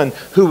official's son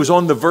who was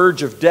on the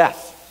verge of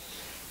death.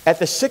 At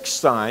the sixth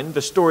sign,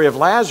 the story of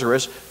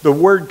Lazarus, the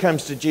word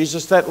comes to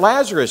Jesus that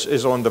Lazarus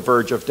is on the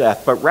verge of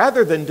death. But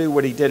rather than do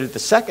what he did at the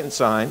second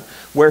sign,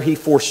 where he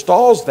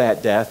forestalls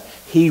that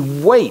death, he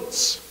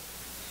waits.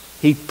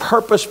 He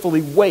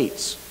purposefully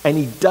waits, and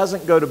he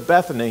doesn't go to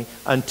Bethany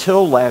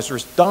until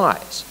Lazarus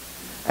dies.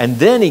 And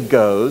then he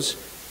goes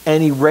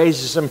and he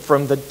raises him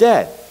from the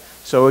dead.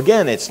 So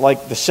again, it's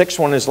like the sixth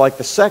one is like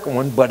the second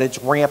one, but it's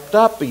ramped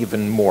up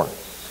even more.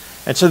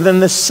 And so then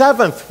the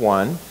seventh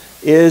one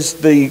is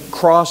the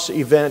cross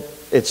event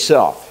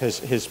itself,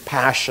 his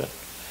passion.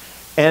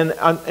 And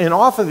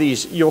off of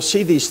these, you'll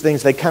see these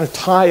things, they kind of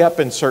tie up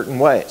in certain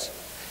ways.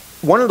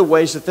 One of the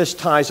ways that this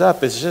ties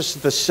up is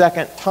just the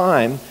second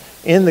time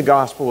in the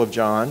Gospel of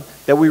John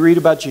that we read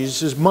about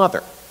Jesus'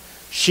 mother.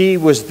 She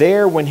was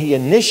there when he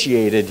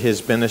initiated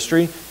his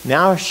ministry.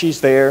 Now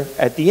she's there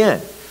at the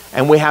end.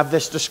 And we have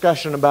this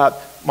discussion about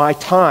my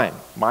time,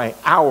 my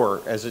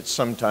hour, as it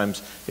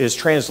sometimes is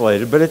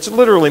translated, but it's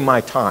literally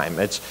my time.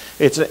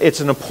 It's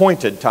an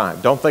appointed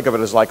time. Don't think of it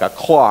as like a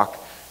clock,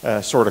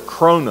 sort of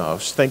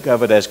chronos. Think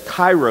of it as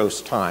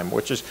kairos time,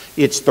 which is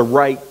it's the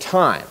right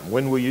time.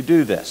 When will you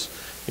do this?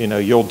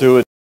 You'll do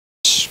it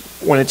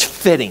when it's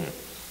fitting,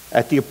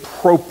 at the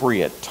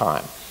appropriate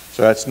time.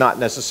 So that's not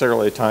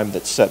necessarily a time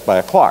that's set by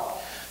a clock.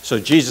 So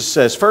Jesus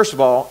says, first of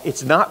all,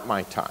 it's not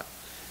my time.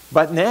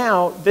 But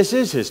now, this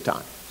is his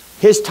time.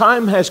 His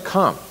time has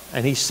come.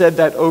 And he said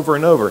that over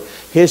and over.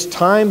 His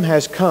time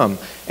has come.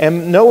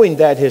 And knowing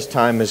that his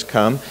time has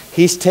come,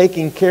 he's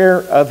taking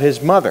care of his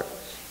mother.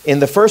 In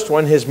the first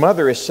one, his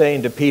mother is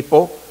saying to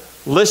people,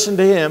 listen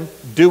to him,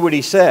 do what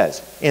he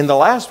says. In the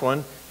last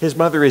one, his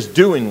mother is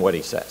doing what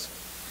he says.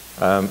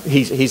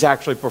 He's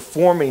actually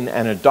performing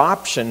an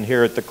adoption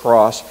here at the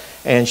cross,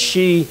 and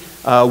she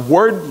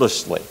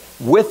wordlessly,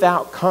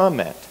 without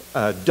comment,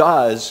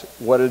 does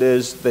what it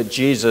is that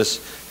Jesus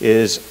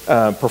is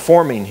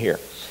performing here.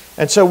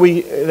 And so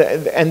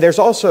and there's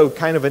also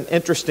kind of an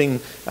interesting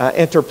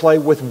interplay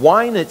with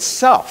wine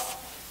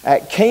itself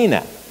at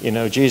Cana.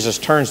 Jesus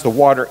turns the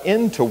water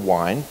into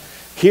wine.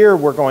 Here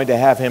we're going to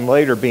have him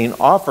later being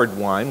offered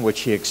wine,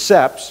 which he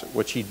accepts,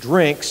 which he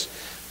drinks,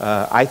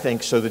 I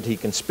think so that he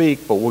can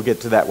speak, but we'll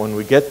get to that when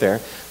we get there.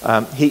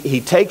 He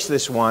takes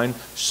this wine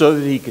so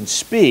that he can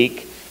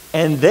speak,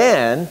 and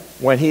then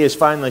when he is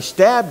finally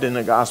stabbed in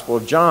the Gospel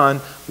of John,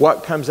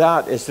 what comes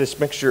out is this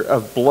mixture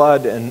of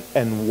blood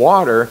and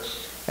water,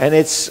 and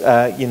it's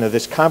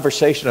this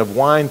conversation of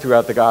wine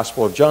throughout the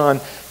Gospel of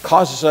John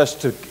causes us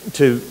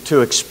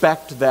to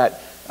expect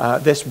that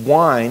this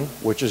wine,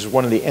 which is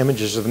one of the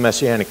images of the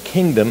Messianic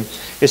kingdom,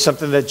 is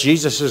something that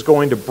Jesus is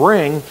going to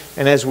bring.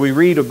 And as we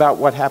read about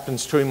what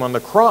happens to him on the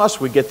cross,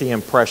 we get the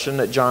impression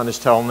that John is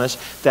telling us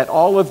that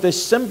all of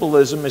this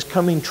symbolism is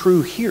coming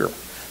true here.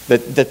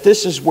 That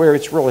this is where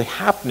it's really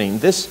happening.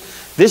 This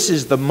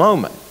is the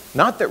moment.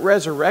 Not that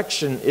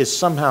resurrection is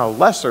somehow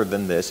lesser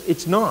than this.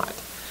 It's not.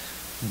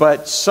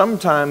 But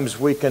sometimes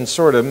we can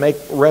sort of make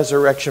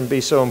resurrection be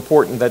so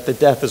important that the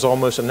death is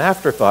almost an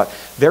afterthought.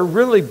 They're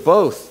really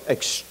both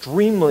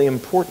extremely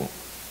important.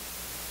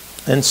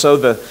 And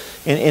so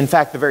in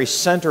fact, the very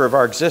center of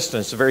our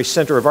existence, the very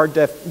center of our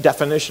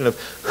definition of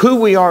who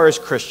we are as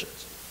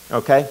Christians.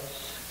 Okay?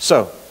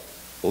 So,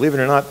 believe it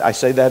or not, I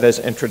say that as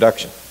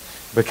introduction,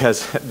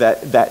 because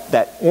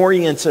that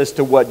orients us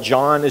to what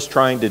John is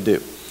trying to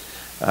do.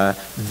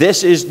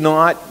 This is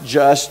not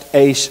just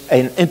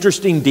an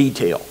interesting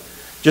detail.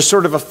 Just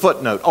sort of a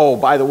footnote. Oh,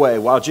 by the way,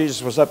 while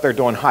Jesus was up there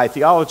doing high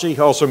theology, he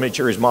also made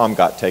sure his mom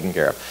got taken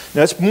care of.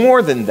 Now, it's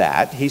more than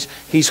that.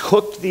 He's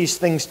hooked these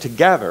things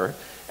together,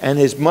 and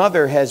his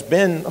mother has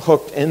been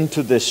hooked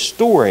into this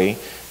story.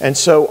 And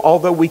so,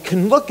 although we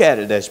can look at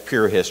it as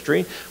pure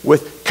history,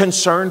 with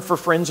concern for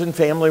friends and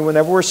family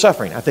whenever we're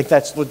suffering, I think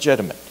that's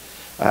legitimate.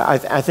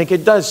 I think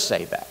it does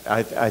say that.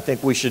 I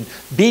think we should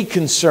be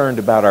concerned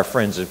about our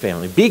friends and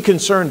family. Be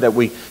concerned that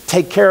we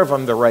take care of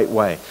them the right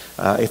way.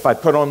 If I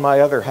put on my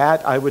other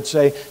hat, I would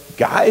say,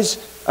 guys,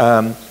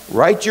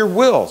 write your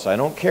wills. I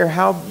don't care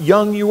how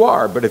young you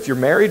are, but if you're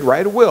married,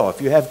 write a will.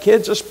 If you have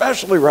kids,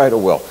 especially write a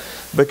will.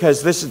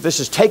 Because this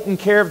is taking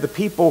care of the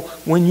people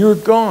when you're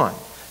gone.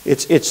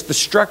 It's the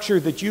structure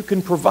that you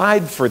can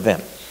provide for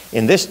them.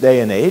 In this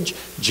day and age,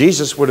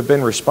 Jesus would have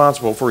been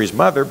responsible for his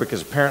mother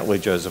because apparently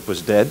Joseph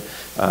was dead.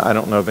 I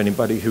don't know of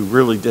anybody who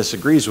really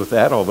disagrees with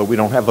that, although we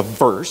don't have a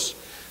verse.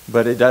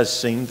 But it does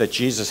seem that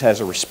Jesus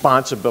has a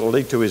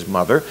responsibility to his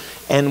mother.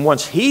 And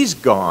once he's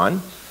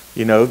gone,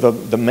 you know,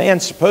 the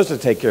man's supposed to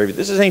take care of you.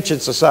 This is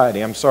ancient society.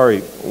 I'm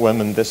sorry,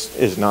 women, this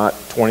is not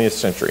 20th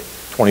century,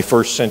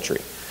 21st century.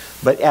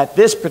 But at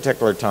this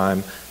particular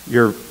time,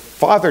 your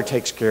father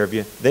takes care of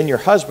you, then your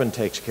husband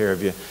takes care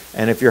of you,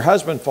 and if your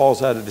husband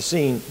falls out of the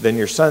scene, then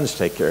your sons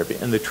take care of you.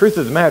 And the truth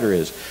of the matter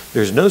is,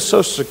 there's no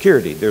Social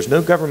Security, there's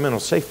no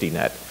governmental safety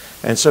net.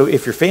 And so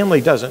if your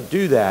family doesn't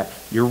do that,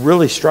 you're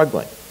really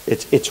struggling.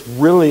 It's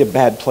really a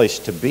bad place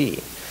to be.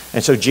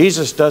 And so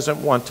Jesus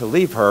doesn't want to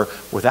leave her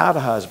without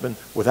a husband,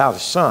 without a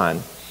son,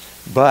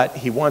 but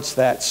he wants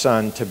that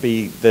son to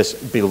be this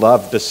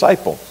beloved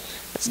disciple.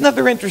 That's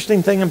another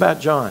interesting thing about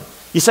John.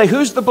 You say,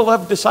 who's the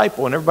beloved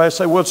disciple? And everybody will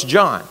say, well, it's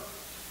John.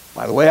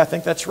 By the way, I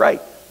think that's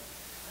right.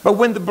 But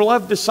when the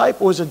beloved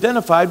disciple is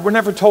identified, we're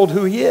never told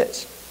who he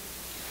is.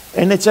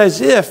 And it's as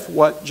if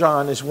what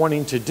John is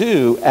wanting to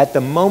do at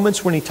the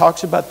moments when he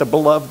talks about the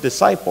beloved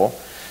disciple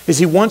is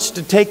he wants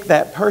to take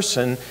that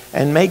person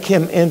and make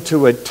him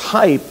into a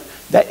type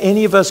that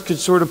any of us could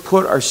sort of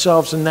put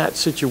ourselves in that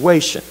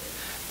situation.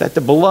 That the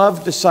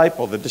beloved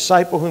disciple, the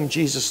disciple whom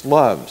Jesus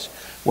loves,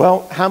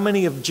 well, how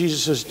many of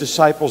Jesus'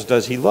 disciples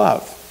does he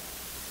love?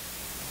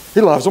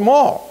 He loves them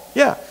all.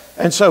 Yeah.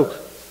 And so,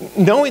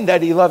 knowing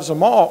that he loves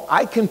them all,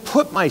 I can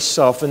put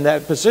myself in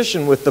that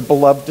position with the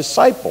beloved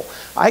disciple.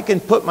 I can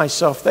put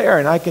myself there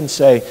and I can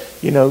say,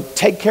 you know,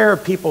 take care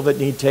of people that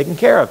need taken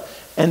care of.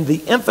 And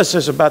the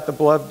emphasis about the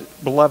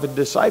beloved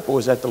disciple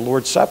is at the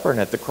Lord's Supper and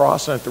at the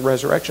cross and at the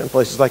resurrection,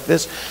 places like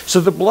this.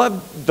 So the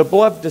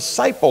beloved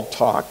disciple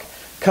talk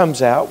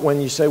comes out when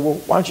you say, well,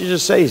 why don't you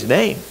just say his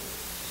name?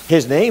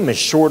 His name is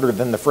shorter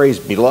than the phrase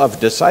beloved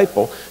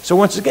disciple. So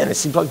once again, it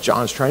seems like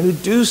John's trying to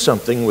do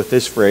something with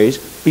this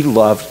phrase,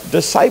 beloved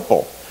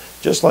disciple.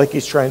 Just like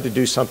he's trying to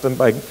do something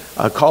by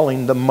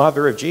calling the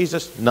mother of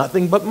Jesus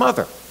nothing but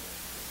mother.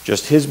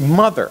 Just his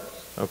mother.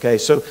 Okay,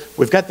 so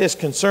we've got this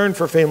concern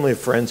for family and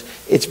friends.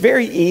 It's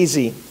very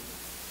easy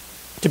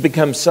to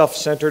become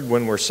self-centered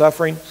when we're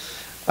suffering.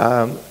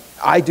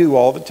 I do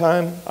all the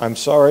time. I'm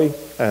sorry.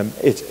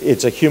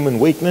 It's a human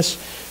weakness.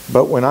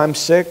 But when I'm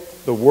sick,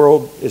 the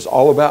world is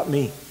all about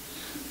me.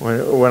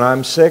 When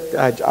I'm sick,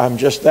 I'm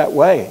just that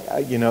way.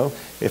 You know,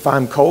 if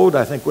I'm cold,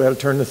 I think we ought to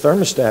turn the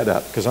thermostat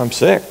up because I'm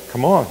sick.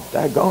 Come on,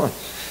 daggone.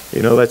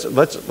 You know,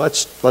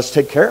 let's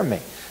take care of me.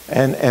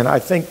 And I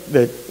think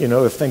that, you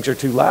know, if things are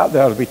too loud,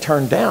 they ought to be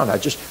turned down. I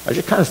just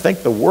kind of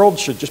think the world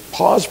should just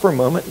pause for a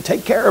moment and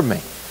take care of me.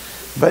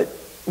 But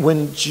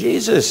when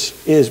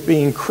Jesus is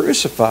being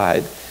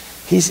crucified,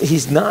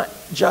 he's not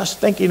just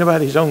thinking about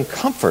his own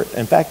comfort.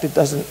 In fact,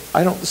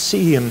 I don't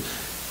see him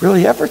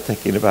really ever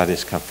thinking about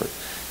his comfort.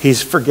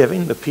 He's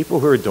forgiving the people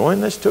who are doing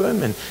this to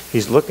him, and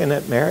he's looking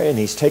at Mary and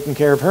he's taking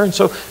care of her. And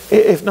so,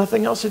 if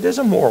nothing else, it is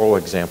a moral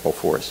example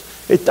for us.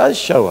 It does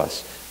show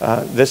us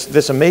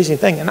this amazing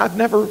thing, and I've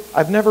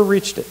never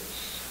reached it.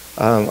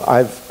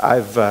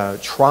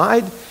 I've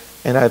tried,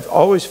 and I've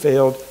always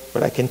failed,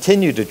 but I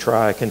continue to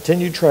try. I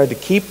continue to try to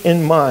keep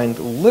in mind,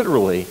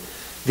 literally,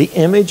 the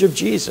image of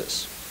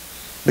Jesus,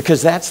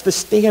 because that's the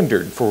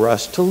standard for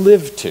us to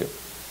live to.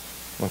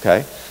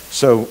 Okay?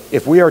 So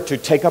if we are to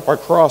take up our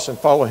cross and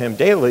follow him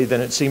daily,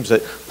 then it seems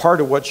that part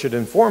of what should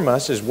inform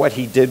us is what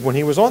he did when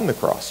he was on the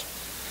cross.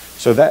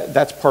 So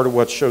that's part of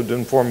what should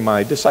inform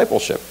my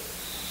discipleship.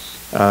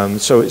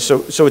 So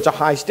it's a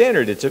high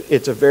standard.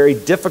 It's a very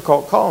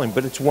difficult calling,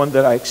 but it's one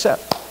that I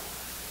accept.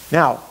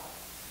 Now,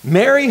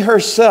 Mary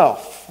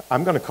herself,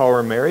 I'm going to call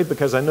her Mary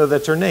because I know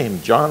that's her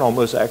name. John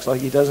almost acts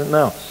like he doesn't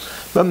know.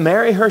 But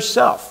Mary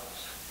herself,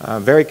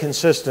 very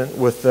consistent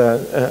with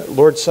the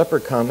Lord's Supper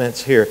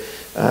comments here.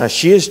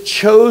 She is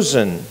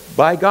chosen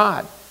by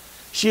God.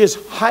 She is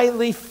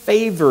highly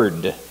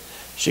favored.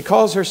 She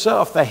calls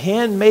herself the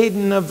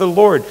handmaiden of the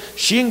Lord.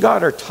 She and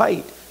God are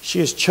tight. She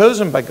is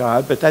chosen by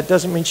God, but that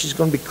doesn't mean she's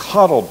going to be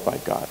coddled by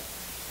God.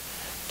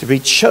 To be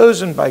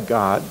chosen by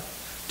God,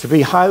 to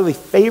be highly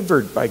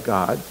favored by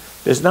God,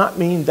 does not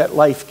mean that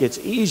life gets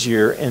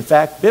easier. In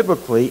fact,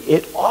 biblically,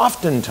 it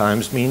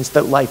oftentimes means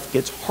that life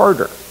gets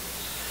harder.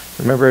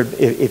 Remember,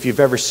 if you've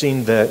ever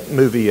seen the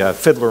movie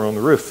Fiddler on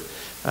the Roof,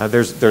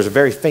 there's a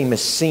very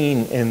famous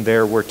scene in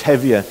there where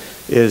Tevye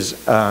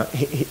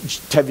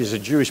is a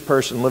Jewish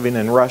person living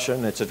in Russia,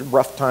 and it's a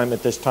rough time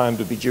at this time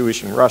to be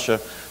Jewish in Russia,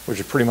 which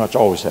it pretty much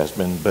always has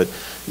been, but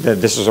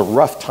this is a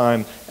rough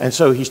time. And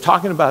so he's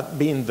talking about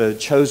being the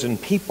chosen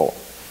people.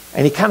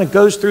 And he kind of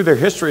goes through their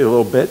history a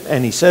little bit,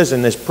 and he says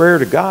in this prayer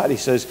to God, he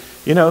says,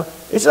 you know,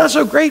 it's not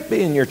so great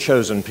being your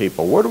chosen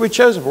people. What are we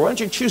chosen for? Why don't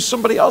you choose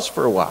somebody else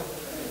for a while?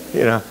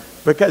 You know,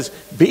 because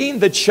being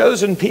the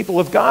chosen people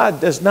of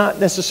God does not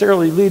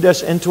necessarily lead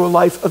us into a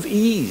life of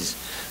ease.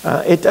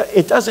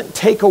 It doesn't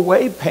take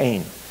away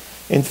pain.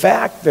 In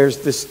fact, there's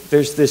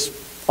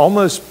this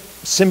almost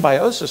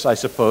symbiosis, I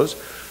suppose,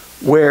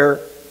 where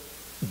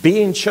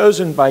being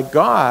chosen by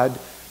God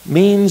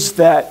means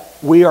that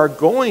we are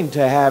going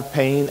to have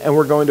pain and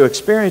we're going to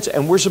experience,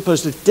 and we're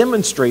supposed to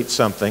demonstrate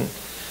something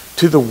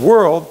to the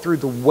world through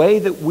the way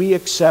that we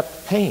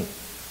accept pain,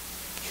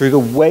 through the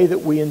way that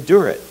we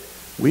endure it.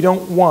 We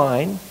don't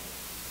whine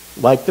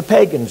like the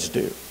pagans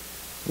do.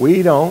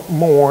 We don't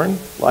mourn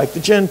like the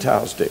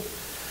Gentiles do.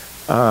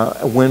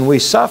 When we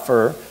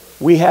suffer,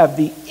 we have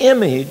the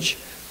image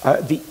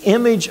of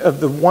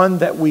the one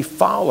that we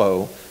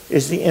follow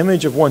is the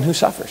image of one who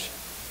suffers.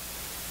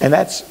 And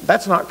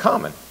that's not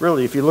common,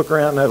 really. If you look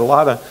around at a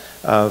lot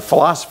of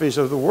philosophies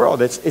of the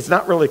world, it's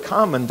not really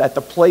common that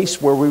the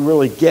place where we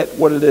really get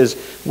what it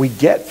is we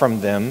get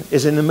from them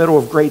is in the middle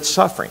of great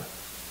suffering.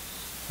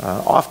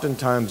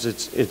 Oftentimes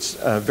it's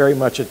very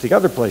much at the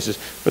other places,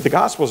 but the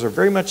Gospels are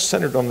very much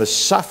centered on the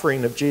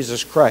suffering of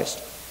Jesus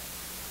Christ.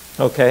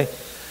 Okay?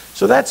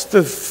 So that's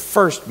the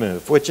first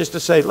move, which is to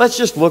say, let's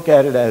just look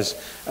at it as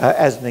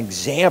an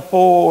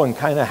example and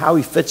kind of how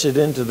he fits it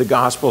into the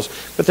Gospels.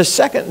 But the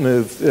second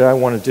move that I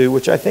want to do,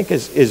 which I think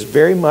is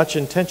very much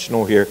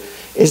intentional here,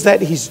 is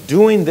that he's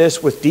doing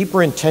this with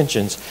deeper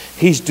intentions.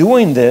 He's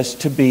doing this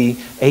to be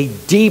a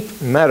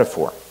deep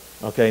metaphor.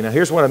 Okay, now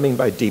here's what I mean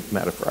by deep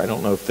metaphor. I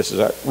don't know if this is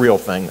a real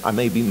thing. I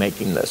may be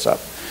making this up.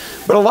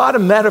 But a lot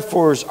of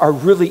metaphors are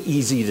really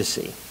easy to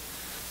see.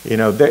 You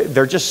know,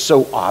 they're just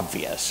so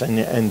obvious.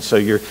 And so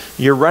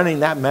you're running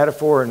that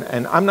metaphor,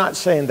 and I'm not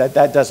saying that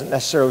doesn't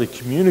necessarily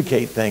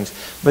communicate things,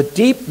 but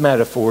deep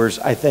metaphors,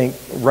 I think,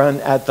 run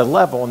at the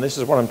level, and this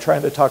is what I'm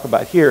trying to talk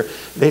about here,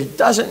 that it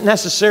doesn't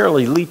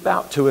necessarily leap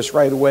out to us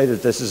right away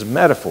that this is a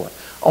metaphor.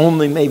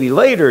 Only maybe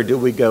later do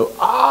we go,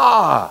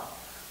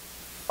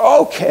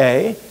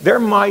 okay, there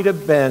might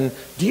have been.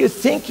 Do you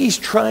think he's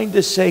trying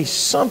to say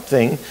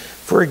something,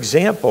 for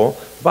example,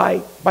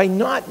 by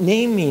not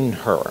naming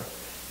her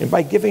and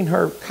by giving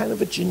her kind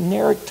of a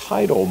generic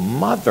title,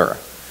 mother?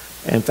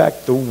 In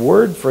fact, the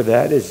word for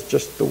that is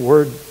just the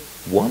word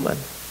woman.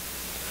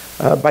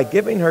 By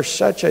giving her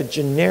such a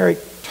generic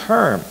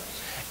term.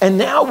 And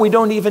now we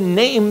don't even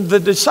name the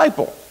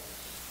disciple.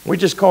 We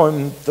just call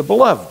him the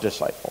beloved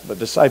disciple, the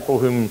disciple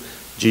whom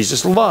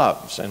Jesus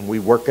loves, and we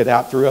work it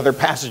out through other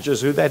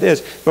passages who that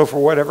is. But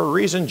for whatever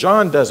reason,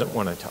 John doesn't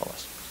want to tell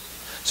us.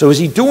 So is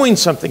he doing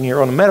something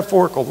here on a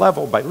metaphorical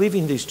level by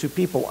leaving these two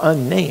people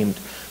unnamed,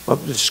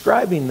 but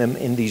describing them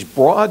in these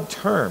broad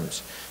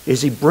terms?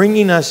 Is he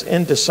bringing us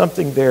into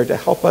something there to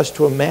help us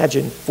to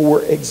imagine,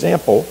 for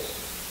example,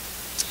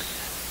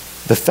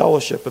 the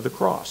fellowship of the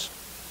cross?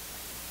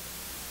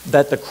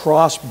 That the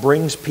cross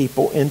brings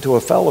people into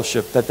a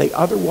fellowship that they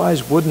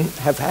otherwise wouldn't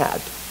have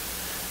had.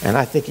 And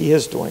I think he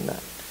is doing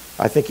that.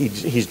 I think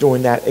he's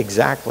doing that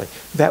exactly.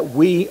 That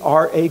we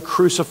are a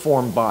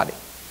cruciform body.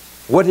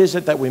 What is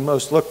it that we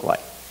most look like?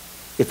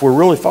 If we're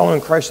really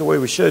following Christ the way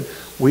we should,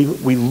 we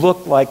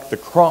look like the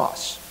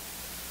cross.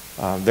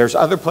 There's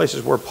other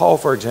places where Paul,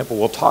 for example,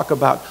 will talk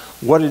about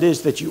what it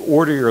is that you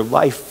order your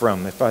life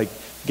from. If I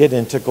get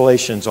into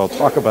Galatians, I'll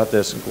talk about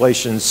this in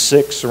Galatians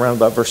 6, around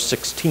about verse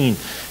 16.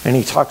 And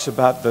he talks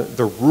about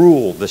the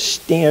rule, the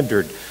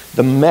standard,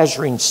 the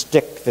measuring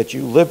stick that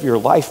you live your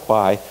life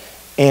by.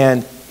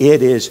 And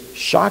it is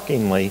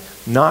shockingly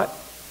not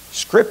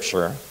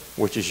Scripture,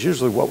 which is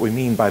usually what we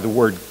mean by the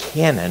word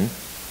canon,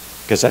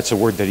 because that's the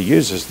word that he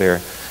uses there.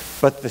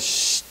 But the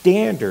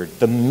standard,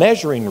 the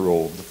measuring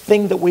rule, the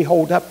thing that we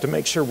hold up to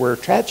make sure we're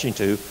attaching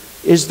to,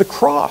 is the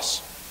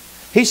cross.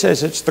 He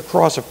says it's the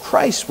cross of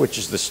Christ which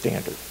is the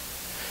standard.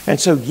 And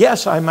so,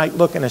 yes, I might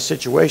look in a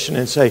situation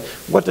and say,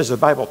 what does the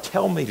Bible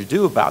tell me to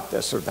do about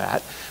this or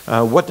that?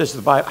 How does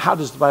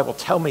the Bible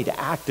tell me to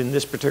act in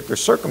this particular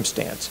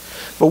circumstance?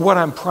 But what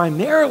I'm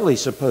primarily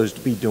supposed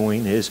to be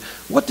doing is,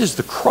 what does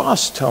the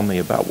cross tell me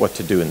about what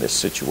to do in this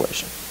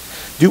situation?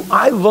 Do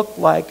I look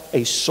like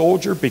a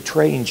soldier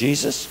betraying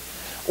Jesus?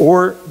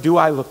 Or do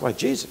I look like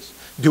Jesus?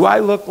 Do I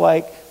look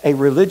like a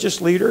religious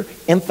leader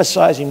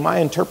emphasizing my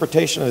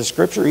interpretation of the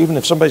scripture even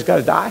if somebody's got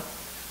to die?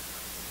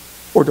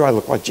 Or do I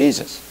look like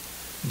Jesus?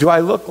 Do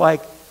I look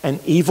like an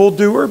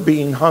evildoer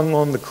being hung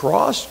on the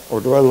cross?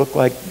 Or do I look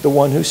like the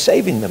one who's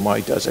saving them while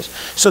he does this?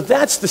 So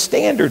that's the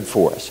standard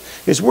for us,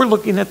 is we're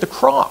looking at the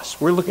cross.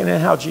 We're looking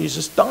at how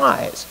Jesus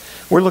dies.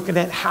 We're looking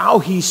at how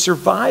he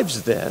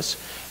survives this.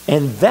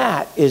 And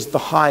that is the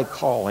high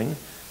calling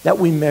that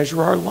we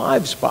measure our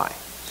lives by.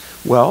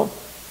 Well,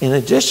 in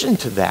addition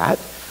to that,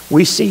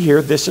 we see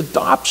here this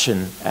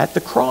adoption at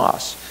the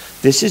cross.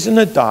 This is an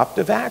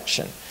adoptive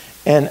action.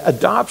 And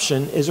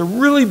adoption is a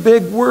really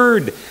big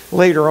word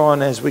later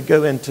on as we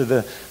go into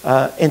the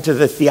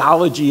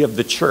theology of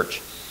the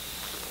church.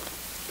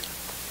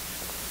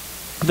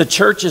 The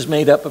church is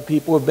made up of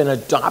people who have been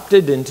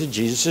adopted into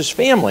Jesus'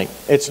 family.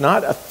 It's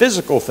not a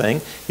physical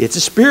thing, it's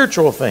a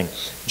spiritual thing.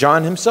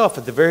 John himself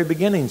at the very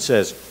beginning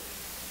says,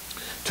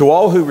 to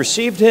all who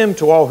received him,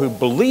 to all who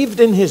believed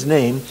in his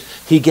name,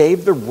 he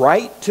gave the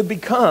right to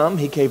become,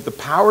 he gave the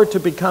power to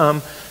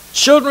become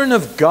children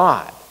of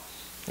God.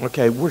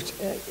 Okay,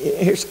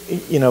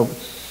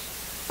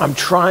 I'm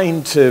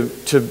trying to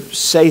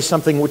say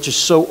something which is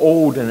so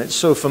old and it's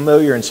so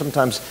familiar, and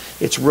sometimes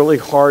it's really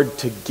hard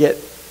to get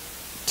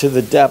to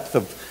the depth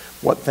of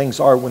what things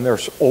are when they're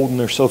old and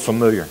they're so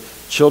familiar.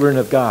 Children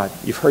of God,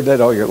 you've heard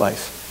that all your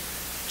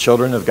life.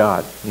 Children of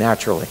God,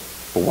 naturally.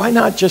 But why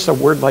not just a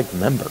word like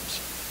members?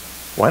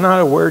 Why not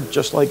a word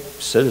just like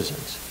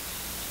citizens,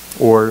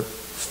 or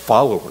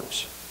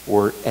followers,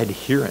 or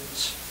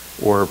adherents,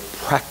 or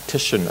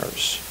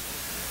practitioners?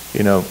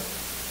 You know,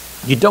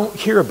 you don't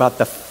hear about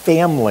the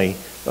family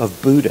of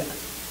Buddha.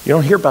 You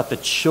don't hear about the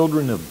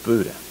children of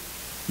Buddha.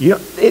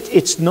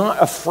 It's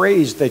not a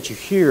phrase that you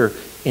hear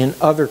in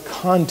other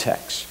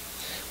contexts.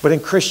 But in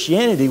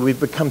Christianity,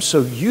 we've become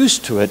so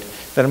used to it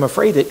that I'm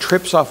afraid it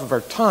trips off of our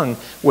tongue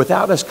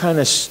without us kind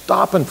of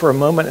stopping for a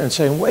moment and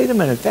saying, wait a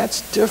minute,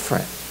 that's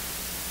different.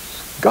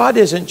 God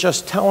isn't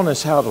just telling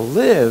us how to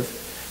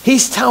live.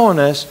 He's telling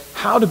us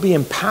how to be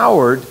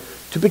empowered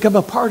to become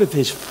a part of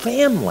his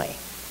family,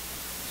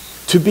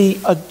 to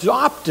be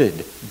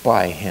adopted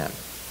by him,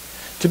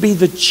 to be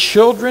the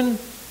children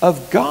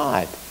of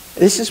God.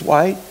 This is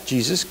why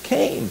Jesus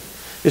came,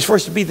 is for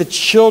us to be the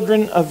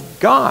children of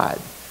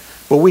God.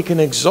 But we can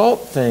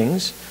exalt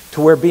things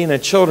to where being a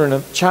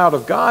child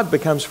of God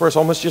becomes for us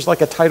almost just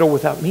like a title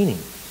without meaning.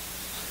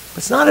 But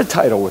it's not a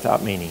title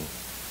without meaning.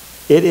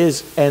 It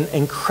is an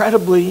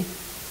incredibly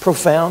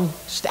profound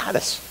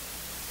status.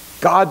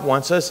 God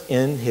wants us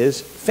in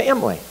his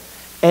family.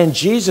 And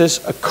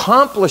Jesus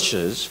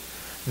accomplishes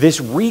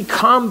this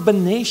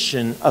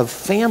recombination of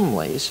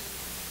families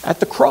at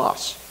the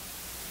cross.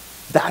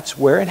 That's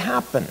where it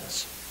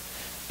happens.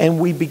 And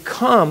we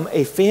become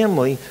a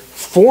family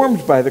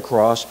formed by the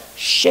cross,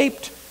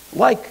 shaped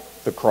like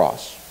the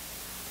cross.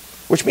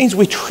 Which means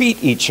we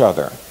treat each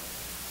other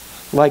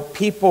like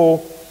people.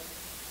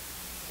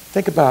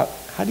 Think about,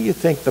 how do you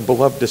think the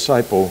beloved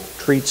disciple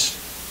treats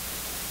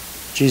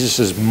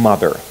Jesus'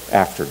 mother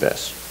after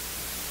this?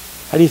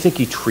 How do you think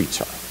he treats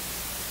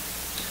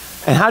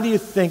her? And how do you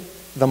think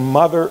the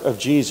mother of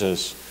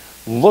Jesus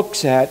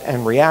looks at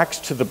and reacts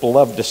to the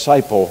beloved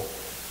disciple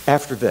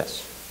after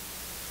this?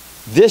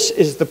 This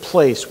is the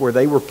place where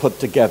they were put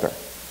together.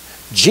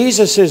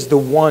 Jesus is the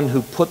one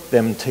who put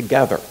them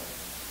together.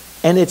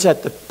 And it's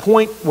at the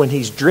point when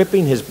he's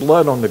dripping his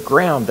blood on the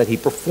ground that he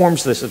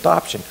performs this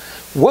adoption.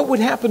 What would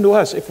happen to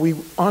us if we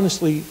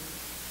honestly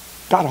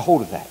got a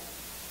hold of that?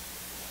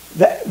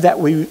 That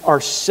we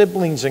are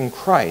siblings in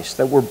Christ,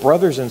 that we're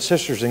brothers and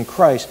sisters in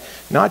Christ,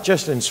 not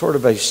just in sort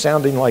of a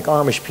sounding like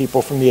Amish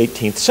people from the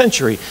 18th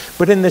century,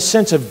 but in the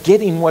sense of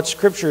getting what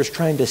Scripture is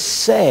trying to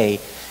say.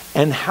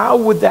 And how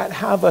would that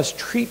have us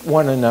treat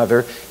one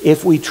another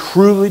if we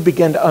truly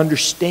begin to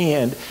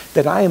understand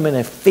that I am in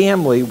a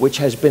family which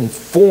has been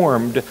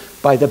formed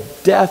by the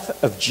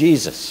death of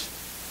Jesus?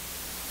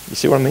 You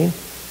see what I mean?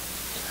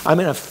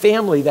 I'm in a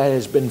family that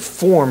has been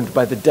formed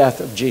by the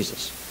death of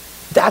Jesus.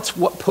 That's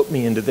what put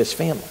me into this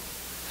family.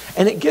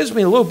 And it gives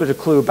me a little bit of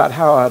clue about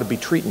how I ought to be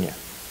treating you.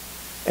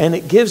 And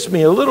it gives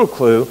me a little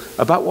clue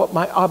about what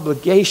my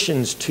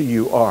obligations to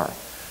you are.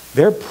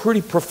 They're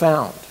pretty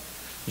profound.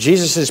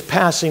 Jesus is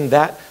passing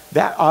that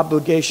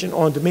obligation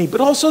on to me, but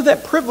also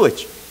that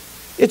privilege.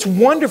 It's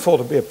wonderful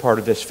to be a part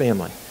of this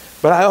family.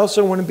 But I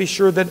also want to be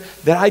sure that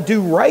I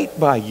do right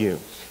by you.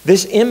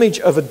 This image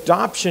of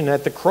adoption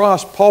at the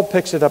cross, Paul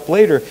picks it up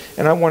later,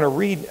 and I want to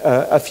read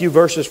a few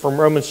verses from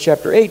Romans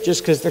chapter 8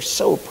 just because they're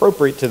so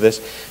appropriate to this.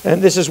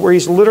 And this is where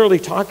he's literally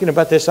talking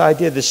about this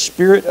idea, the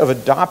spirit of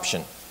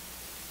adoption.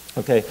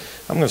 Okay,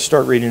 I'm going to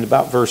start reading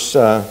about verse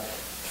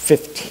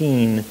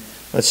 15.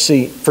 Let's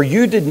see. For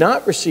you did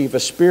not receive a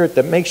spirit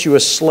that makes you a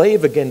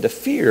slave again to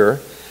fear,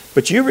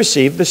 but you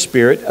received the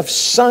spirit of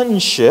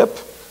sonship,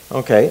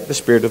 okay, the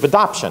spirit of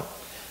adoption.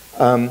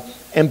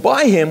 And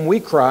by him we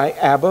cry,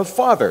 Abba,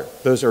 Father.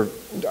 Those are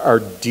our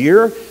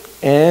dear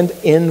and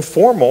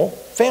informal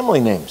family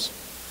names.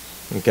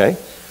 Okay?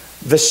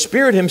 The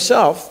Spirit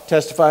himself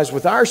testifies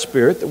with our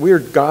spirit that we are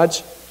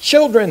God's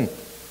children.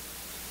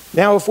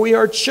 Now, if we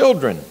are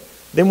children,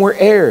 then we're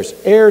heirs,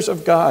 heirs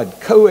of God,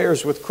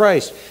 co-heirs with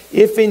Christ,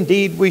 if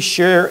indeed we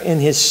share in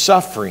his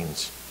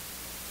sufferings,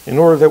 in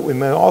order that we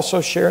may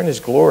also share in his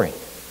glory.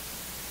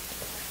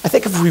 I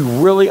think if we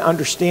really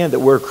understand that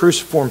we're a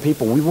cruciform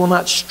people, we will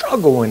not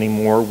struggle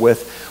anymore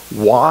with,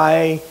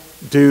 why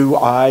do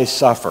I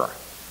suffer?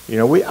 You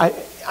know,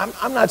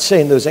 I'm not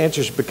saying those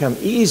answers become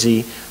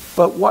easy,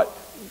 but what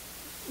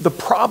the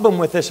problem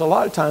with this a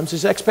lot of times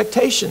is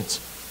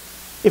expectations.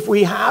 If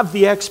we have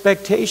the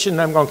expectation,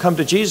 I'm going to come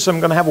to Jesus, I'm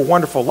going to have a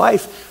wonderful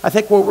life, I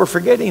think what we're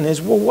forgetting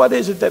is, well, what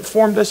is it that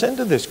formed us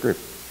into this group?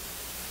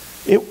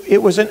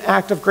 It was an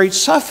act of great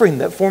suffering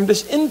that formed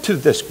us into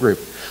this group.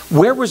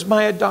 Where was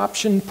my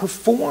adoption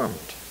performed?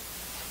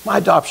 My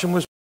adoption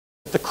was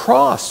at the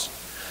cross.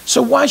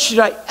 So why should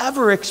I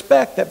ever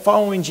expect that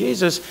following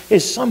Jesus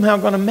is somehow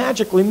going to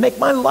magically make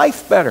my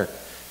life better?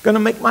 Going to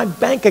make my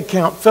bank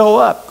account fill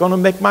up? Going to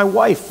make my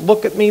wife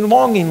look at me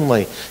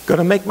longingly? Going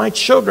to make my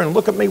children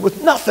look at me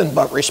with nothing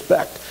but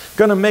respect?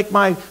 Going to make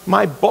my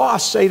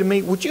boss say to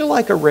me, would you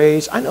like a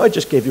raise? I know I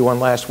just gave you one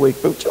last week,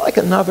 but would you like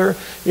another?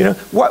 You know,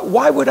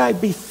 why would I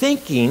be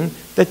thinking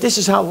that this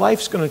is how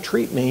life's going to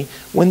treat me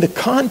when the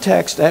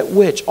context at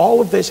which all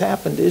of this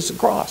happened is the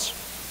cross?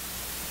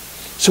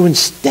 So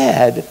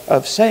instead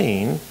of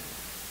saying,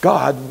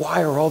 God,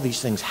 why are all these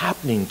things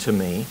happening to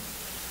me?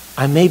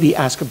 I maybe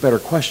ask a better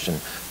question.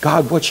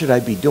 God, what should I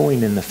be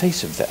doing in the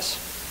face of this?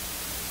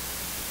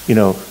 You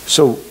know,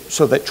 so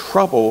that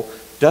trouble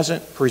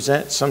doesn't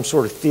present some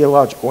sort of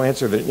theological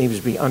answer that needs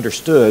to be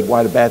understood,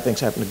 why the bad things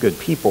happen to good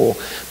people,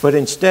 but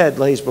instead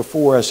lays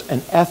before us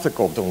an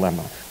ethical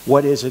dilemma.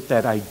 What is it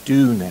that I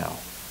do now?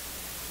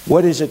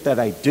 What is it that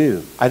I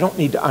do? I don't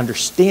need to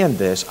understand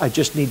this. I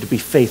just need to be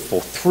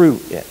faithful through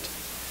it.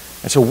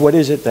 And so what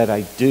is it that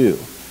I do?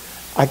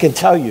 I can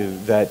tell you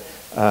that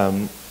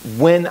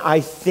when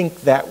I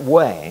think that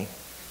way,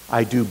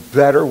 I do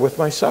better with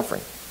my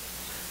suffering.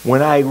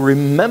 When I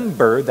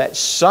remember that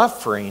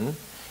suffering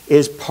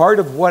is part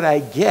of what I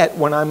get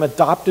when I'm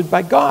adopted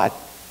by God.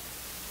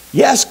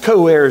 Yes,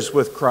 co-heirs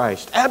with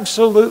Christ,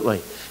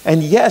 absolutely.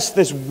 And yes,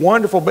 this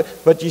wonderful,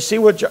 but you see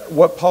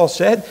what Paul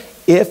said?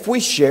 If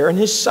we share in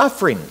his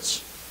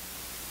sufferings.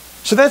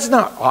 So that's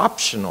not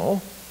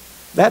optional.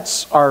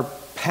 That's our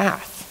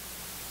path.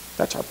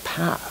 That's our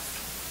path.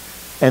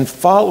 And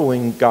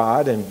following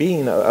God and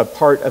being a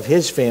part of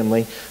his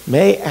family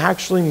may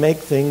actually make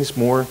things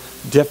more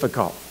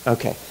difficult.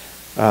 Okay,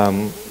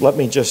 let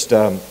me just,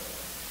 I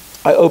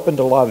opened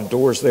a lot of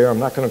doors there. I'm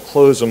not going to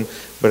close them,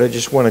 but I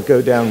just want to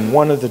go down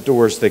one of the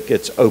doors that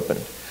gets opened.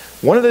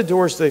 One of the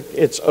doors that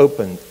gets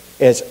opened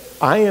is,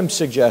 I am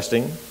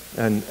suggesting,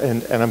 and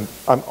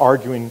I'm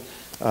arguing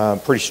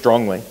pretty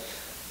strongly,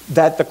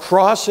 that the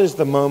cross is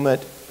the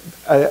moment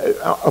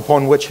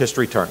upon which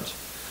history turns.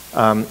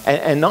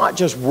 And not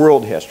just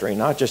world history,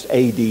 not just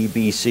AD,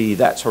 BC,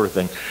 that sort of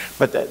thing,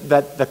 but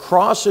that the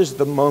cross is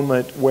the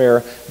moment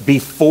where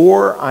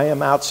before I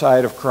am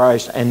outside of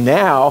Christ, and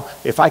now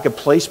if I could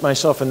place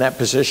myself in that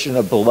position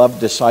of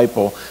beloved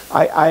disciple,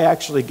 I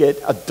actually get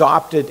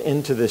adopted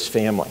into this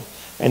family.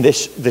 And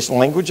this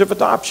language of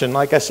adoption,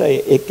 like I say,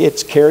 it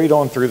gets carried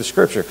on through the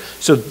scripture.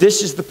 So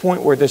this is the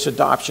point where this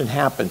adoption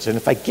happens. And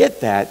if I get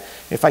that,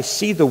 if I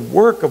see the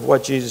work of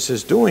what Jesus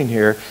is doing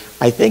here,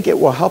 I think it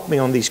will help me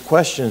on these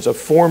questions of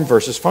form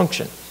versus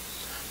function.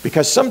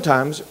 Because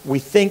sometimes we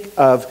think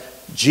of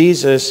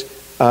Jesus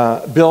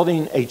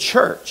building a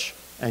church.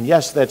 And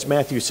yes, that's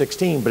Matthew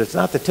 16, but it's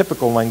not the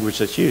typical language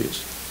that's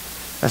used.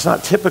 That's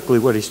not typically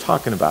what he's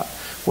talking about.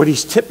 What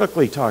he's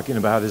typically talking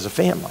about is a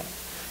family.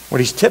 What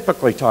he's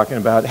typically talking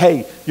about,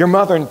 hey, your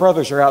mother and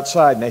brothers are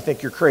outside and they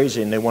think you're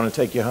crazy and they want to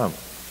take you home.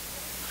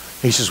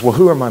 He says, well,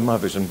 who are my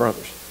mothers and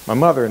brothers? My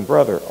mother and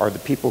brother are the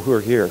people who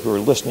are here, who are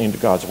listening to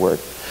God's word.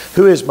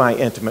 Who is my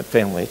intimate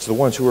family? It's the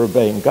ones who are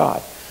obeying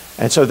God.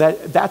 And so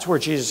that's where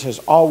Jesus has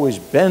always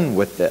been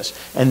with this.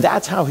 And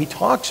that's how he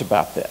talks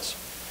about this.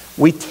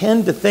 We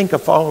tend to think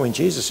of following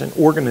Jesus in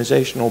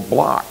organizational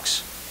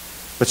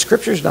blocks. But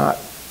Scripture's not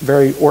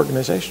very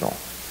organizational.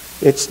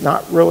 It's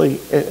not really,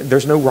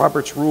 there's no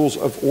Robert's Rules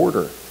of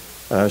Order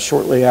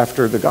shortly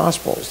after the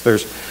Gospels.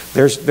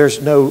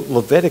 There's no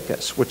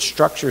Leviticus, which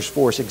structures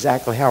for us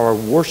exactly how our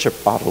worship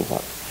ought to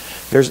look.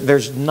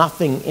 There's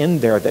nothing in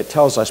there that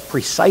tells us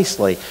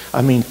precisely.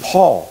 I mean,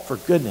 Paul, for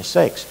goodness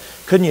sakes,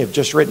 couldn't you have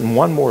just written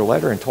one more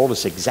letter and told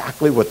us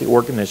exactly what the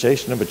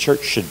organization of a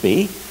church should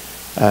be?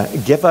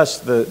 Give us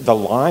the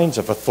lines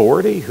of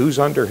authority, who's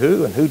under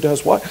who and who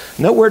does what.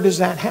 Nowhere does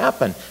that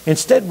happen.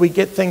 Instead, we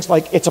get things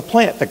like it's a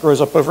plant that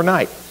grows up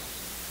overnight.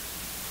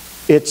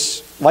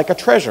 It's like a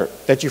treasure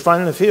that you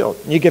find in the field.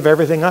 And you give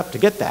everything up to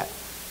get that.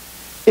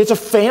 It's a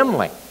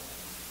family.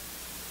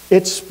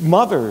 It's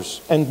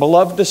mothers and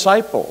beloved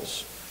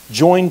disciples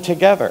joined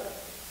together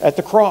at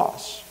the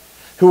cross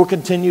who will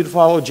continue to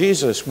follow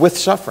Jesus with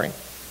suffering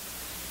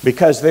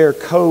because they're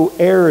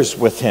co-heirs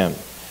with him.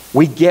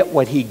 We get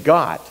what he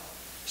got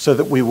so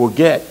that we will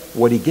get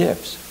what he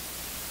gives.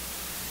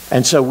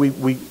 And so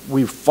we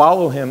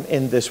follow him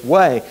in this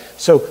way.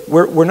 So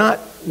we're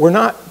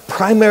not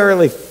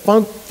primarily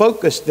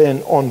focused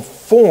then on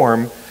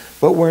form,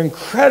 but we're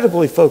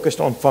incredibly focused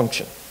on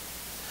function.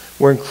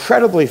 We're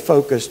incredibly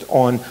focused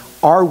on,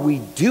 are we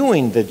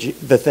doing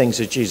the things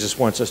that Jesus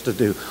wants us to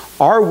do?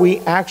 Are we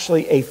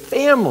actually a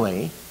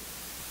family,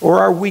 or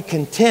are we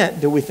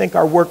content? Do we think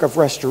our work of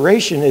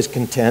restoration is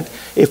content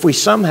if we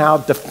somehow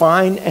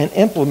define and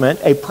implement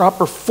a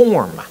proper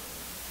form?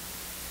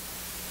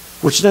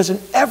 Which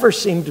doesn't ever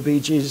seem to be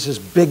Jesus'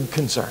 big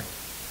concern.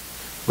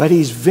 But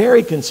he's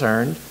very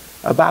concerned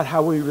about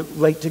how we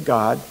relate to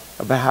God,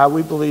 about how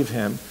we believe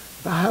him,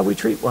 about how we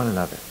treat one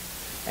another.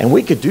 And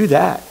we could do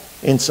that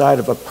inside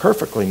of a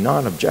perfectly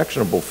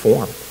non-objectionable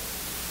form.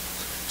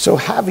 So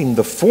having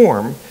the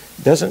form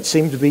doesn't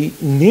seem to be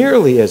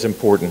nearly as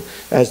important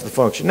as the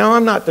function. Now,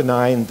 I'm not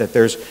denying that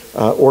there's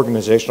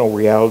organizational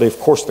reality. Of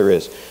course there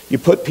is. You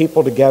put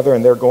people together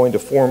and they're going to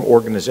form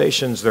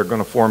organizations. They're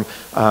going to form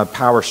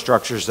power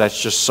structures.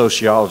 That's just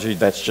sociology.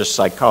 That's just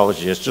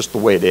psychology. It's just the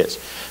way it is.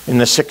 In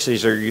the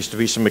 60s, there used to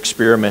be some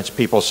experiments.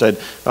 People said,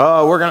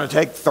 oh, we're going to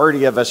take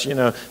 30 of us,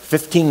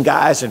 15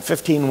 guys and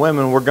 15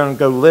 women. We're going to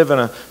go live in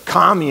a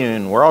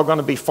commune. We're all going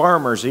to be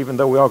farmers, even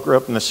though we all grew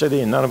up in the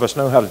city and none of us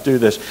know how to do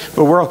this.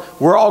 But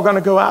we're all going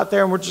to go out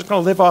there and we're just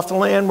going to live off the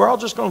land. We're all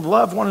just going to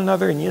love one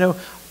another. And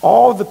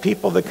all the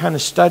people that kind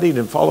of studied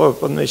and followed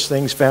up on these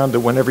things found that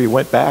whenever you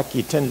went back,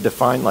 you tended to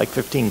find like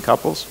 15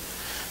 couples.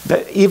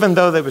 That even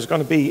though there was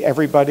going to be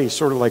everybody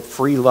sort of like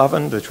free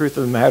loving, the truth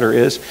of the matter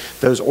is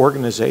those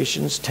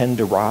organizations tend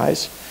to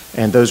rise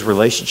and those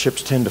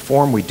relationships tend to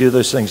form. We do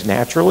those things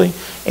naturally.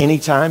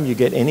 Anytime you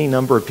get any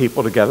number of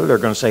people together, they're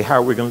going to say, how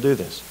are we going to do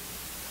this?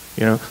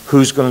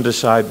 Who's going to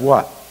decide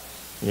what?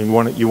 You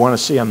want to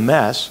see a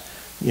mess,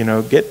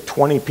 get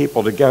 20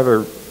 people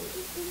together,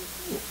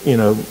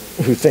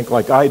 who think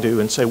like I do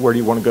and say, where do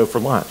you want to go for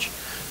lunch?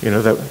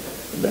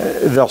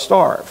 They'll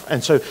starve.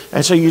 And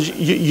so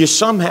you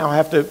somehow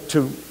have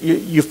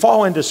you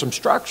fall into some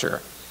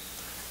structure.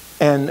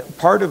 And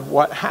part of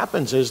what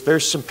happens is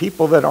there's some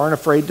people that aren't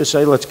afraid to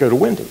say, let's go to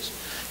Wendy's.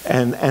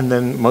 And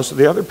then most of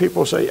the other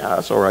people say, yeah,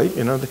 that's all right,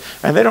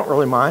 and they don't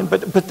really mind,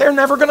 but they're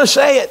never going to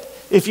say it.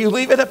 If you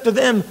leave it up to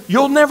them,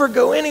 you'll never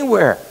go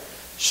anywhere.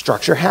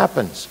 Structure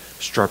happens.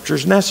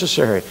 Structure's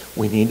necessary.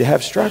 We need to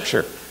have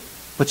structure.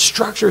 But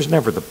structure is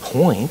never the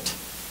point.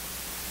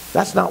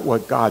 That's not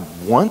what God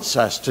wants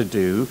us to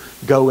do,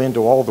 go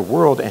into all the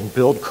world and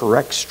build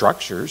correct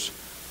structures.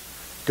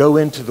 Go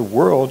into the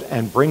world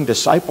and bring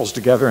disciples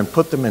together and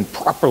put them in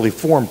properly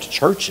formed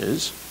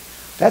churches.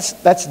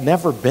 That's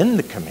never been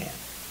the command.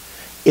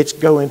 It's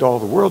go into all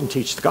the world and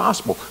teach the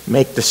gospel,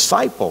 make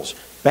disciples,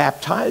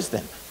 baptize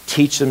them,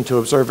 teach them to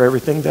observe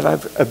everything that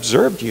I've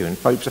observed you. And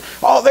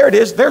oh, there it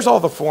is. There's all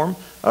the form.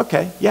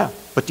 Okay, yeah.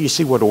 But do you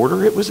see what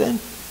order it was in?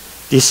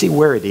 Do you see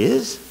where it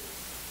is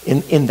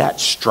in that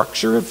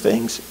structure of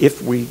things,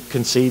 if we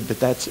concede that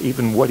that's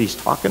even what he's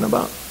talking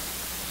about?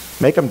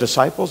 Make them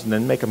disciples and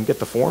then make them get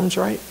the forms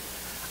right?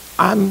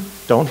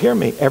 Don't hear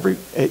me.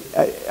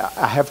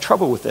 I have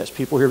trouble with this.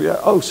 People hear me,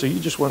 oh, so you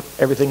just want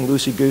everything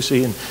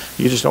loosey-goosey and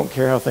you just don't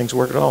care how things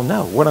work at all.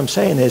 No, what I'm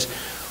saying is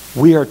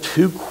we are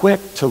too quick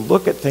to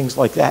look at things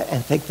like that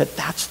and think that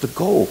that's the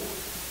goal.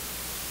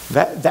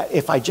 That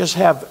if I just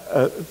have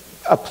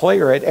a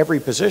player at every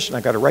position,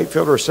 I got a right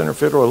fielder, a center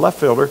fielder, a left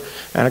fielder,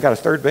 and I got a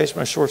third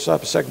baseman, a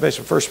shortstop, a second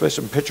baseman, first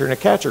baseman, a pitcher, and a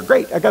catcher.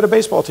 Great, I got a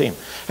baseball team.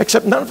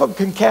 Except none of them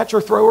can catch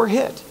or throw or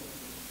hit.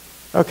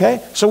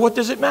 Okay? So what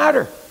does it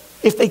matter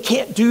if they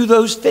can't do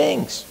those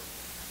things?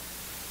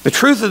 The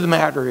truth of the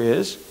matter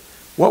is,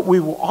 what we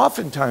will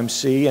oftentimes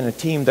see in a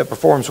team that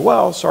performs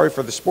well, sorry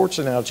for the sports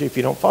analogy if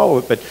you don't follow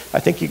it, but I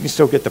think you can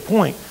still get the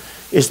point,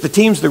 is the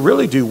teams that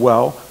really do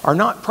well are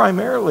not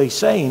primarily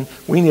saying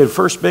we need a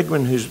first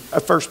baseman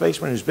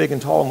who's big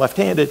and tall and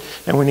left-handed,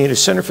 and we need a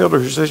center fielder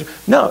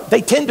who's... No,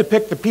 they tend to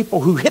pick the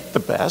people who hit the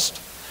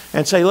best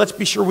and say, let's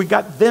be sure we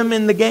got them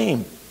in the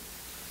game.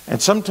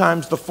 And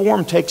sometimes the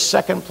form takes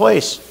second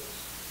place,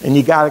 and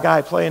you got a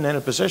guy playing in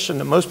a position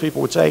that most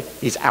people would say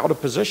he's out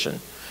of position.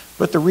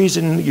 But the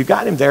reason you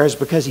got him there is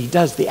because he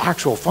does the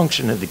actual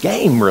function of the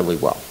game really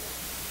well.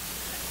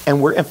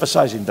 And we're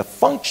emphasizing the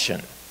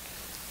function.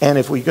 And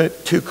if we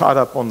get too caught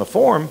up on the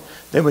form,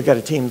 then we got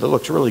a team that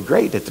looks really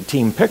great at the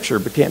team picture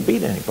but can't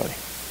beat anybody.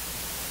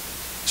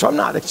 So I'm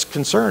not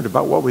concerned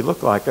about what we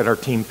look like at our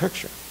team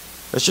picture.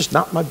 That's just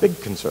not my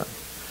big concern.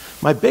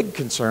 My big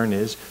concern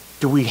is,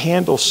 do we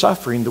handle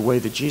suffering the way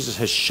that Jesus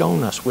has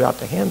shown us we ought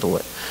to handle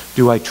it?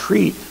 Do I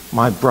treat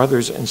my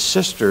brothers and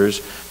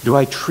sisters? Do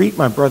I treat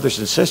my brothers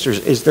and sisters?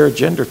 Is there a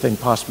gender thing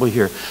possibly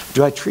here?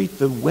 Do I treat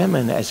the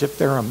women as if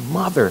they're a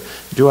mother?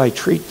 Do I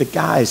treat the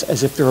guys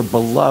as if they're a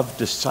beloved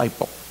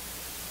disciple?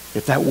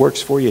 If that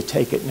works for you,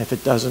 take it, and if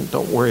it doesn't,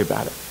 don't worry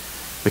about it.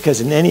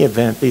 Because in any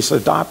event, this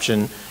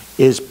adoption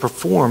is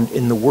performed,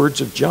 in the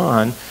words of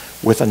John,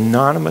 with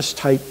anonymous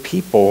type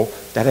people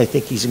that I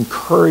think he's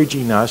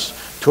encouraging us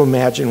to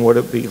imagine what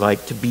it would be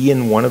like to be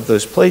in one of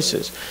those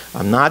places.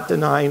 I'm not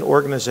denying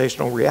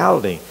organizational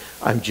reality.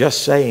 I'm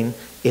just saying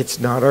it's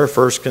not our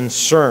first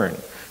concern.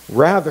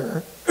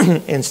 Rather,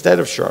 instead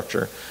of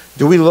structure,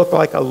 do we look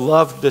like a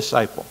loved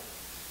disciple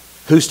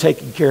who's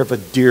taking care of a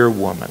dear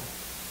woman?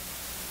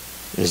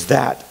 Is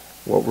that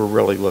what we're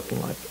really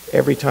looking like?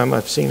 Every time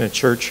I've seen a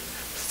church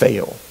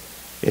fail,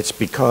 it's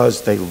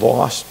because they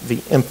lost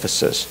the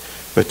emphasis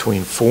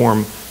between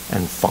form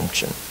and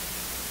function.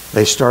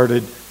 They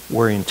started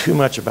worrying too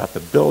much about the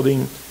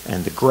building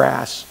and the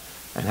grass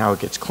and how it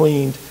gets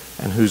cleaned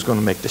and who's going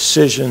to make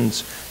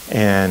decisions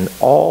and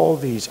all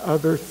these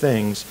other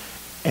things,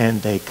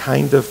 and they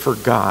kind of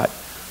forgot,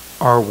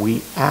 are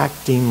we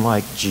acting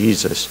like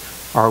Jesus?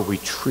 Are we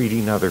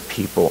treating other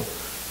people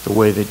the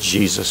way that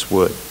Jesus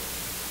would?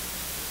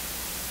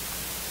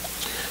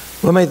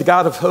 Well, may the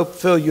God of hope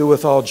fill you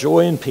with all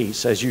joy and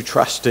peace as you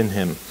trust in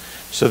him,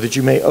 so that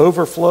you may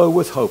overflow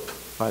with hope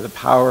by the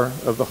power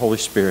of the Holy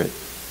Spirit.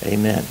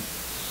 Amen.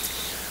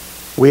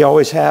 We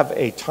always have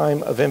a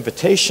time of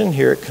invitation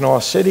here at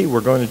Kanawha City.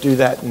 We're going to do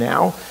that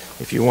now.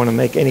 If you want to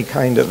make any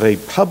kind of a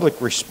public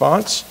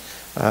response,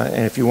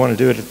 and if you want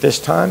to do it at this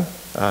time,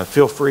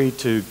 feel free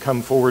to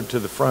come forward to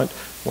the front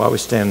while we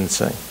stand and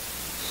sing.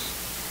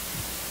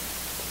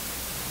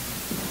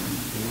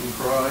 In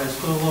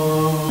Christ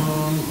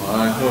alone,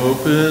 my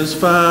hope is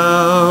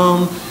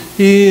found.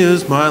 He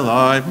is my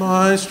life,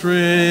 my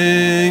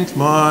strength,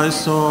 my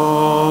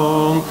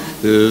song.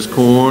 This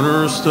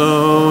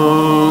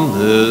cornerstone,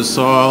 this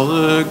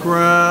solid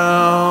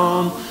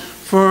ground,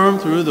 firm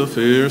through the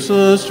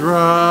fiercest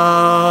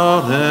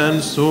drought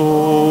and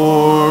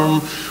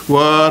storm.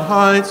 What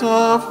heights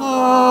of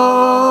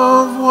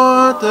love,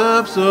 what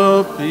depths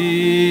of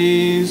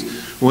peace,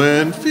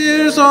 when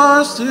fears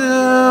are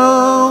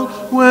still,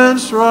 when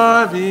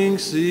striving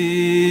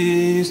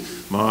cease.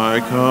 My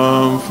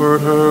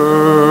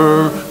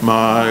comforter,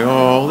 my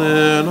all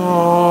in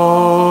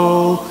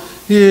all,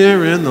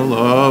 here in the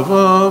love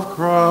of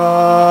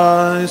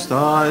Christ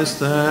I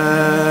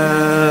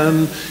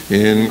stand.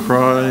 In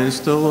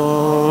Christ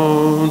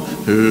alone,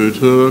 who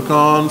took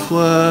on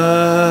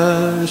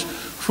flesh,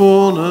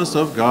 fullness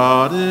of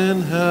God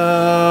in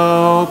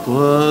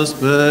helpless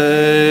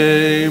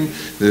babe,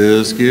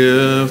 this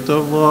gift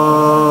of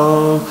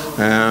love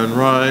and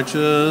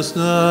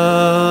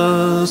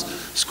righteousness,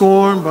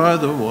 scorned by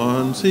the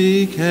ones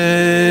he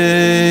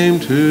came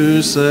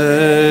to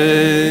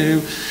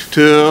save,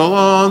 till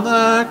on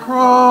that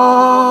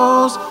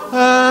cross,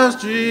 as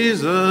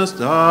Jesus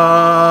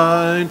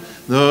died,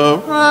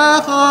 the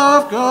wrath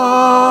of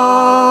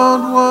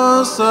God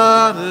was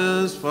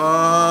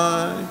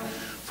satisfied.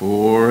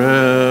 For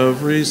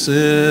every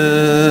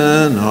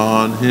sin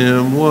on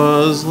him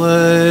was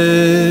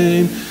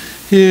laid.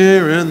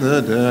 Here in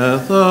the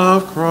death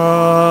of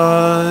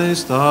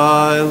Christ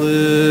I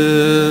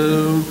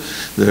live.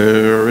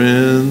 There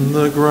in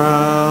the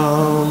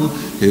ground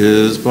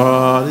his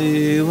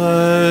body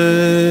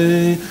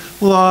lay,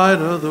 light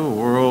of the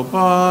world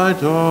by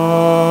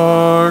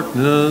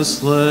darkness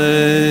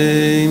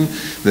slain.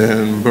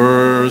 Then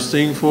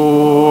bursting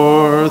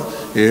forth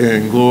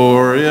in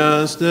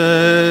glorious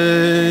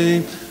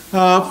day,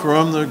 up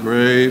from the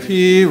grave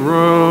he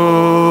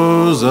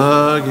rose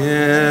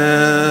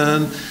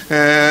again.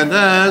 And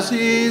as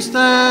he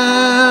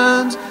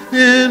stands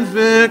in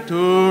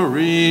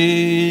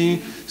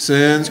victory,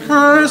 sin's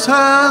curse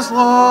has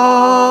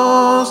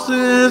lost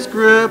its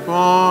grip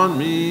on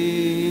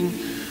me.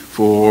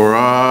 For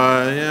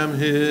I am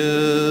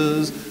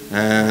his,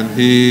 and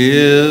he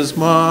is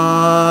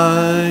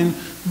mine,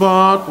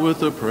 bought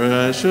with the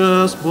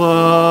precious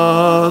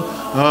blood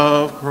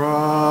of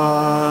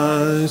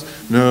Christ.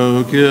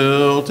 No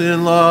guilt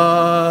in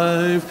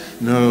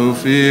life, no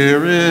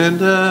fear in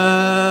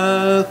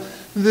death.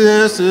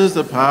 This is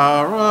the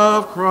power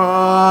of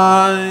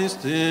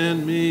Christ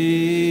in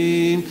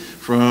me.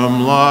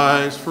 From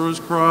life's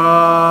first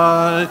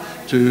cry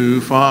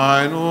to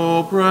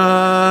final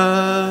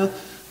breath,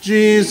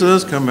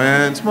 Jesus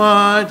commands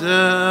my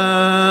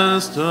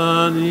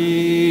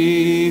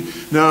destiny.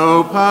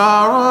 No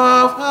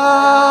power of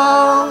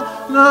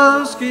hell,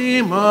 no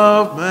scheme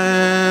of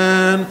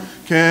man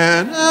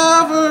can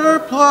ever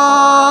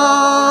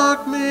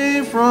pluck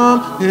me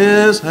from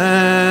his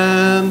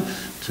hand,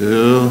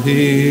 till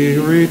he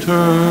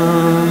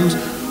returns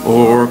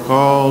or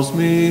calls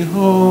me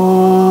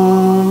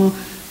home.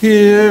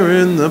 Here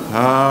in the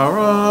power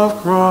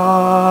of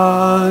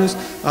Christ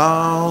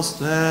I'll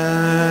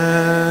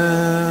stand.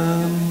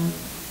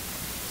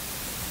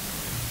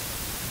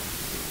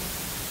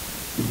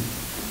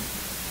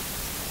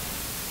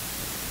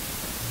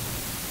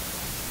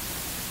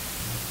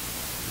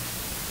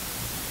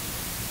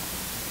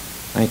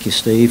 Thank you,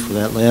 Steve, for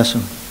that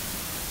lesson.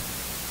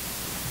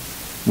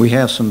 We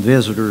have some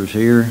visitors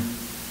here,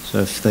 so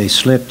if they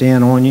slipped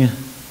in on you,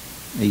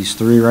 these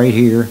three right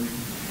here,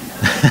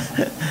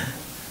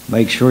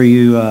 make sure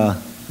you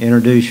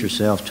introduce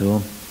yourself to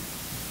them.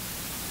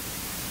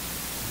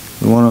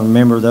 We want to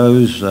remember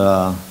those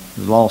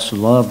who lost a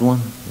loved one,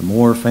 the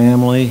Moore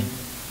family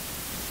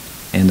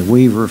and the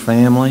Weaver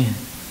family.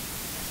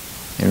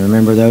 And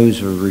remember those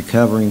who are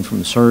recovering from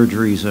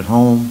surgeries at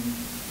home.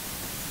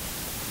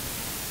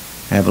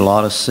 Have a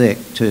lot of sick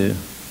too,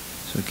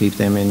 so keep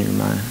them in your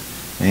mind.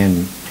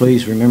 And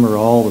please remember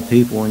all the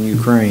people in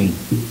Ukraine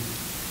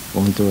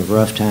going through a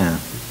rough time.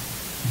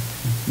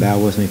 Bow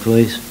with me,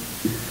 please.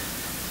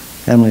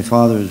 Heavenly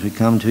Father, as we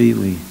come to you,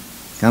 we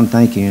come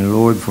thanking you,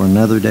 Lord, for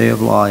another day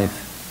of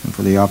life and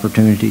for the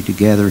opportunity to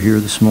gather here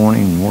this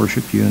morning and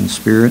worship you in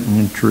spirit and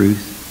in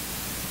truth.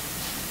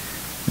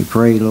 We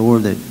pray,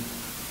 Lord, that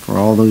for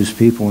all those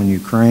people in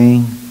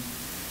Ukraine,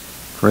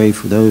 pray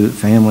for those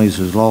families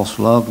who've lost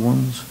loved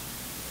ones.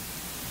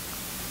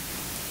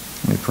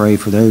 We pray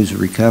for those who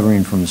are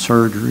recovering from the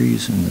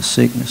surgeries and the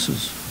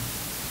sicknesses.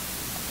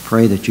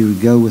 Pray that you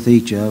would go with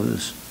each of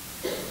us.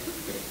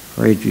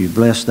 Pray that you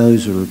bless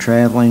those who are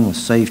traveling with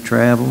safe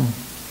travel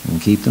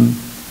and keep them,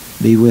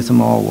 be with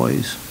them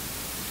always.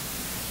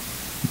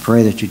 We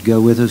pray that you'd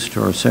go with us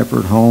to our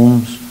separate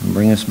homes and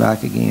bring us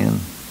back again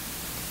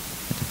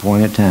at the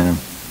point of time.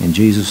 In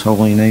Jesus'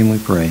 holy name we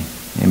pray.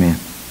 Amen.